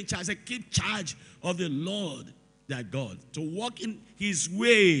he gave him charge, said, keep charge of the Lord thy God, to walk in his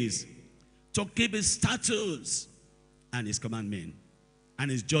ways, to keep his statutes and his commandment,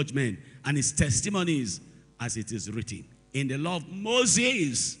 and his judgment, and his testimonies, as it is written in the law of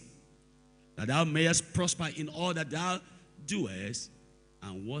Moses, that thou mayest prosper in all that thou doest,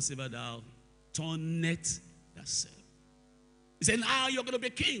 and whatsoever thou turnest thyself. He said, now you're going to be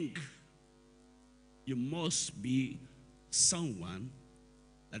king. You must be someone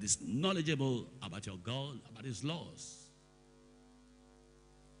that is knowledgeable about your God, about his laws.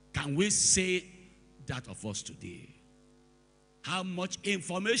 Can we say that of us today? How much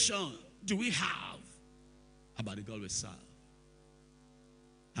information do we have about the God we serve?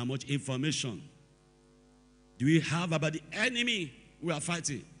 How much information do we have about the enemy we are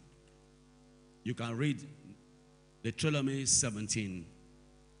fighting? You can read Deuteronomy 17,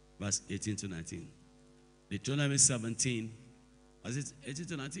 verse 18 to 19. Deuteronomy 17, was it 18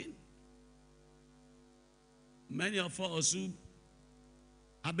 to 19? Many of us who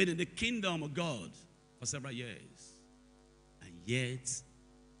have been in the kingdom of God for several years, and yet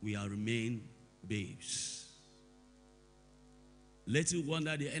we are remain babes. Little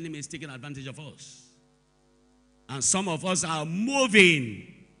wonder the enemy is taking advantage of us. And some of us are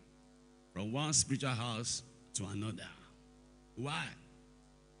moving from one spiritual house to another. Why?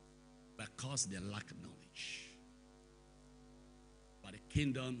 Because they lack knowledge about the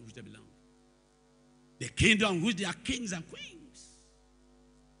kingdom which they belong. The kingdom which they are kings and queens.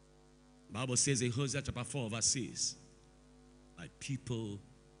 The Bible says in Hosea chapter 4, verse 6, my people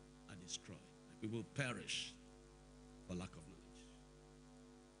are destroyed. My people perish for lack of knowledge.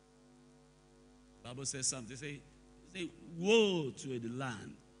 The Bible says something. They say, woe to the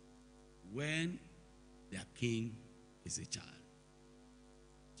land when their king is a child.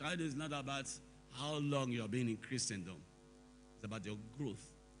 Child is not about how long you have been in Christendom. It's about your growth.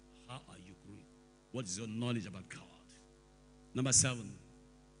 How are you growing? What is your knowledge about God? Number 7,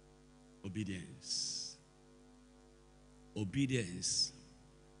 obedience. Obedience.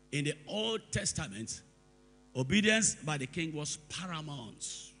 In the Old Testament, obedience by the king was paramount.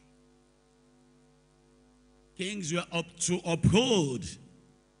 Kings were up to uphold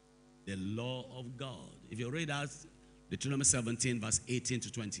the law of God. If you read out Deuteronomy 17, verse 18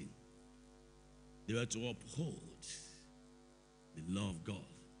 to 20, they were to uphold the law of God.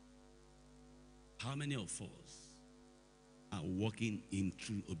 How many of us are walking in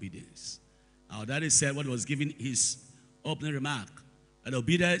true obedience? Our daddy said what was given his opening remark, that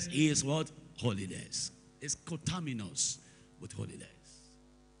obedience is what? Holiness. It's coterminous with holiness.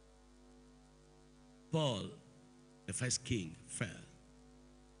 Paul, the first king, fell.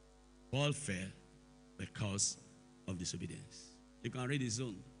 Paul fell because of disobedience. You can read his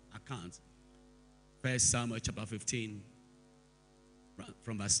own account. 1 Samuel chapter 15,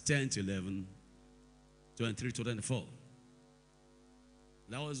 from verse 10 to 11, 23 to 24.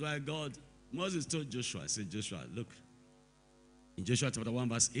 That was why Moses told Joshua, said, Joshua, look, in Joshua chapter 1,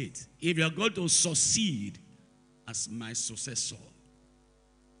 verse 8, if you are going to succeed as my successor,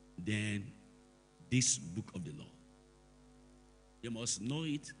 then this book of the law, you must know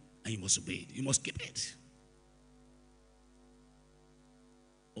it and you must obey it. You must keep it.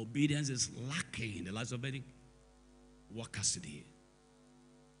 Obedience is lacking in the lives of many workers today.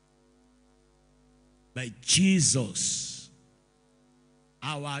 By Jesus,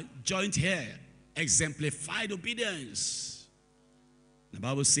 our joint heir, exemplified obedience. The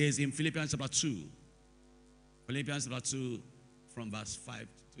Bible says in Philippians chapter 2, from verse 5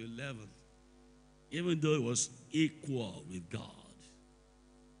 to 11, even though he was equal with God,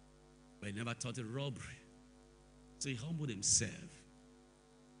 but he never thought it robbery. So he humbled himself.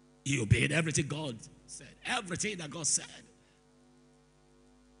 He obeyed everything God said. Everything that God said.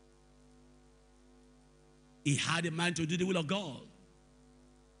 He had a mind to do the will of God.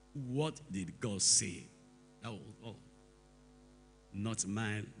 What did God say? Oh, not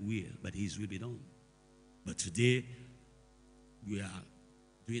my will, but his will be done. But today, we are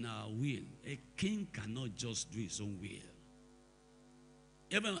doing our will. A king cannot just do his own will.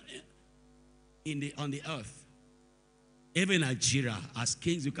 Even on the earth, even in Nigeria, as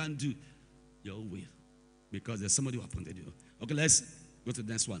kings, you can't do your own will because there's somebody who appointed you. Okay, let's go to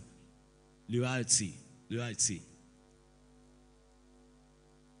the next one. Loyalty. Loyalty.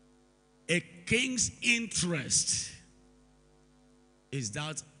 A king's interest is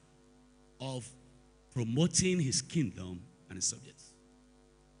that of promoting his kingdom and his subjects.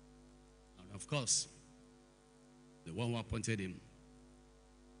 And of course, the one who appointed him.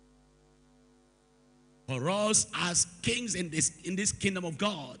 For us as kings in this kingdom of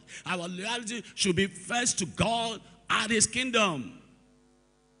God, our loyalty should be first to God and his kingdom.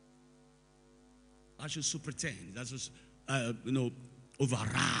 That should superintend. That should,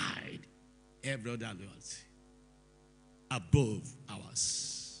 override every other loyalty above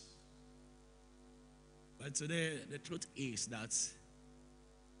ours. But today, the truth is that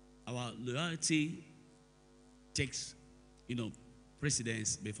our loyalty takes,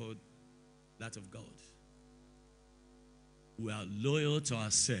 precedence before that of God. We are loyal to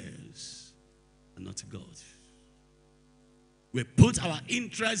ourselves and not to God. We put our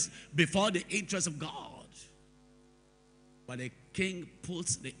interests before the interest of God. But the king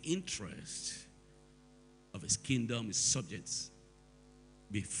puts the interest of his kingdom, his subjects,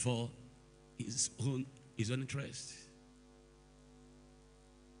 before his own interest.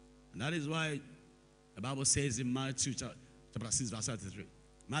 And that is why the Bible says in Matthew chapter 6, verse 33.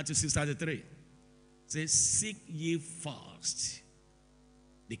 Matthew 6, 33. Says, seek ye first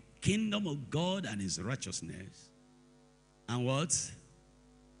the kingdom of God and his righteousness. And what?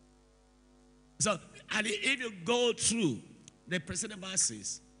 So, and if you go through the preceding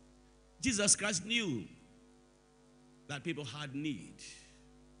verses, Jesus Christ knew that people had need.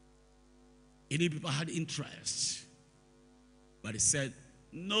 He knew people had interest. But he said,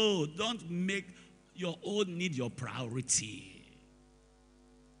 no, don't make your own need your priority.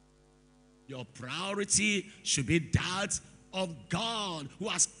 Your priority should be that of God who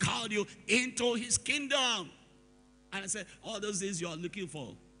has called you into his kingdom. And I said, all those things you are looking for,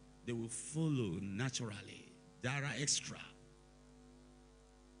 they will follow naturally. They are extra.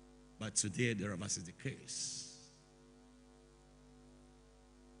 But today, the reverse is the case.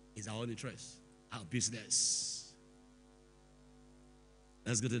 It's our own interest, our business.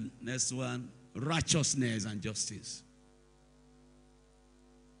 Let's go to the next one. Righteousness and justice.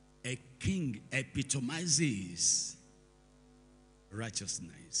 A king epitomizes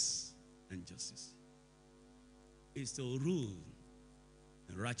righteousness and justice. It's to rule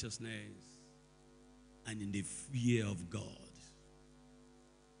in righteousness and in the fear of God.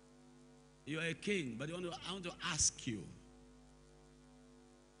 You are a king, but I want to ask you,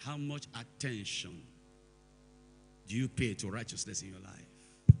 how much attention do you pay to righteousness in your life?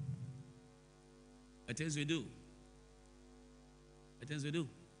 At times we do. At times we do.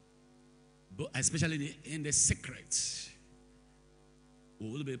 But especially in the secret, we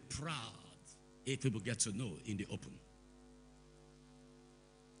will be proud if people get to know in the open.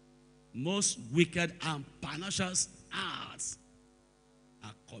 Most wicked and pernicious acts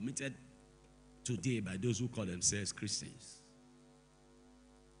are committed today by those who call themselves Christians.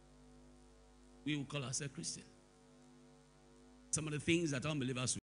 We will call ourselves Christians. Some of the things that unbelievers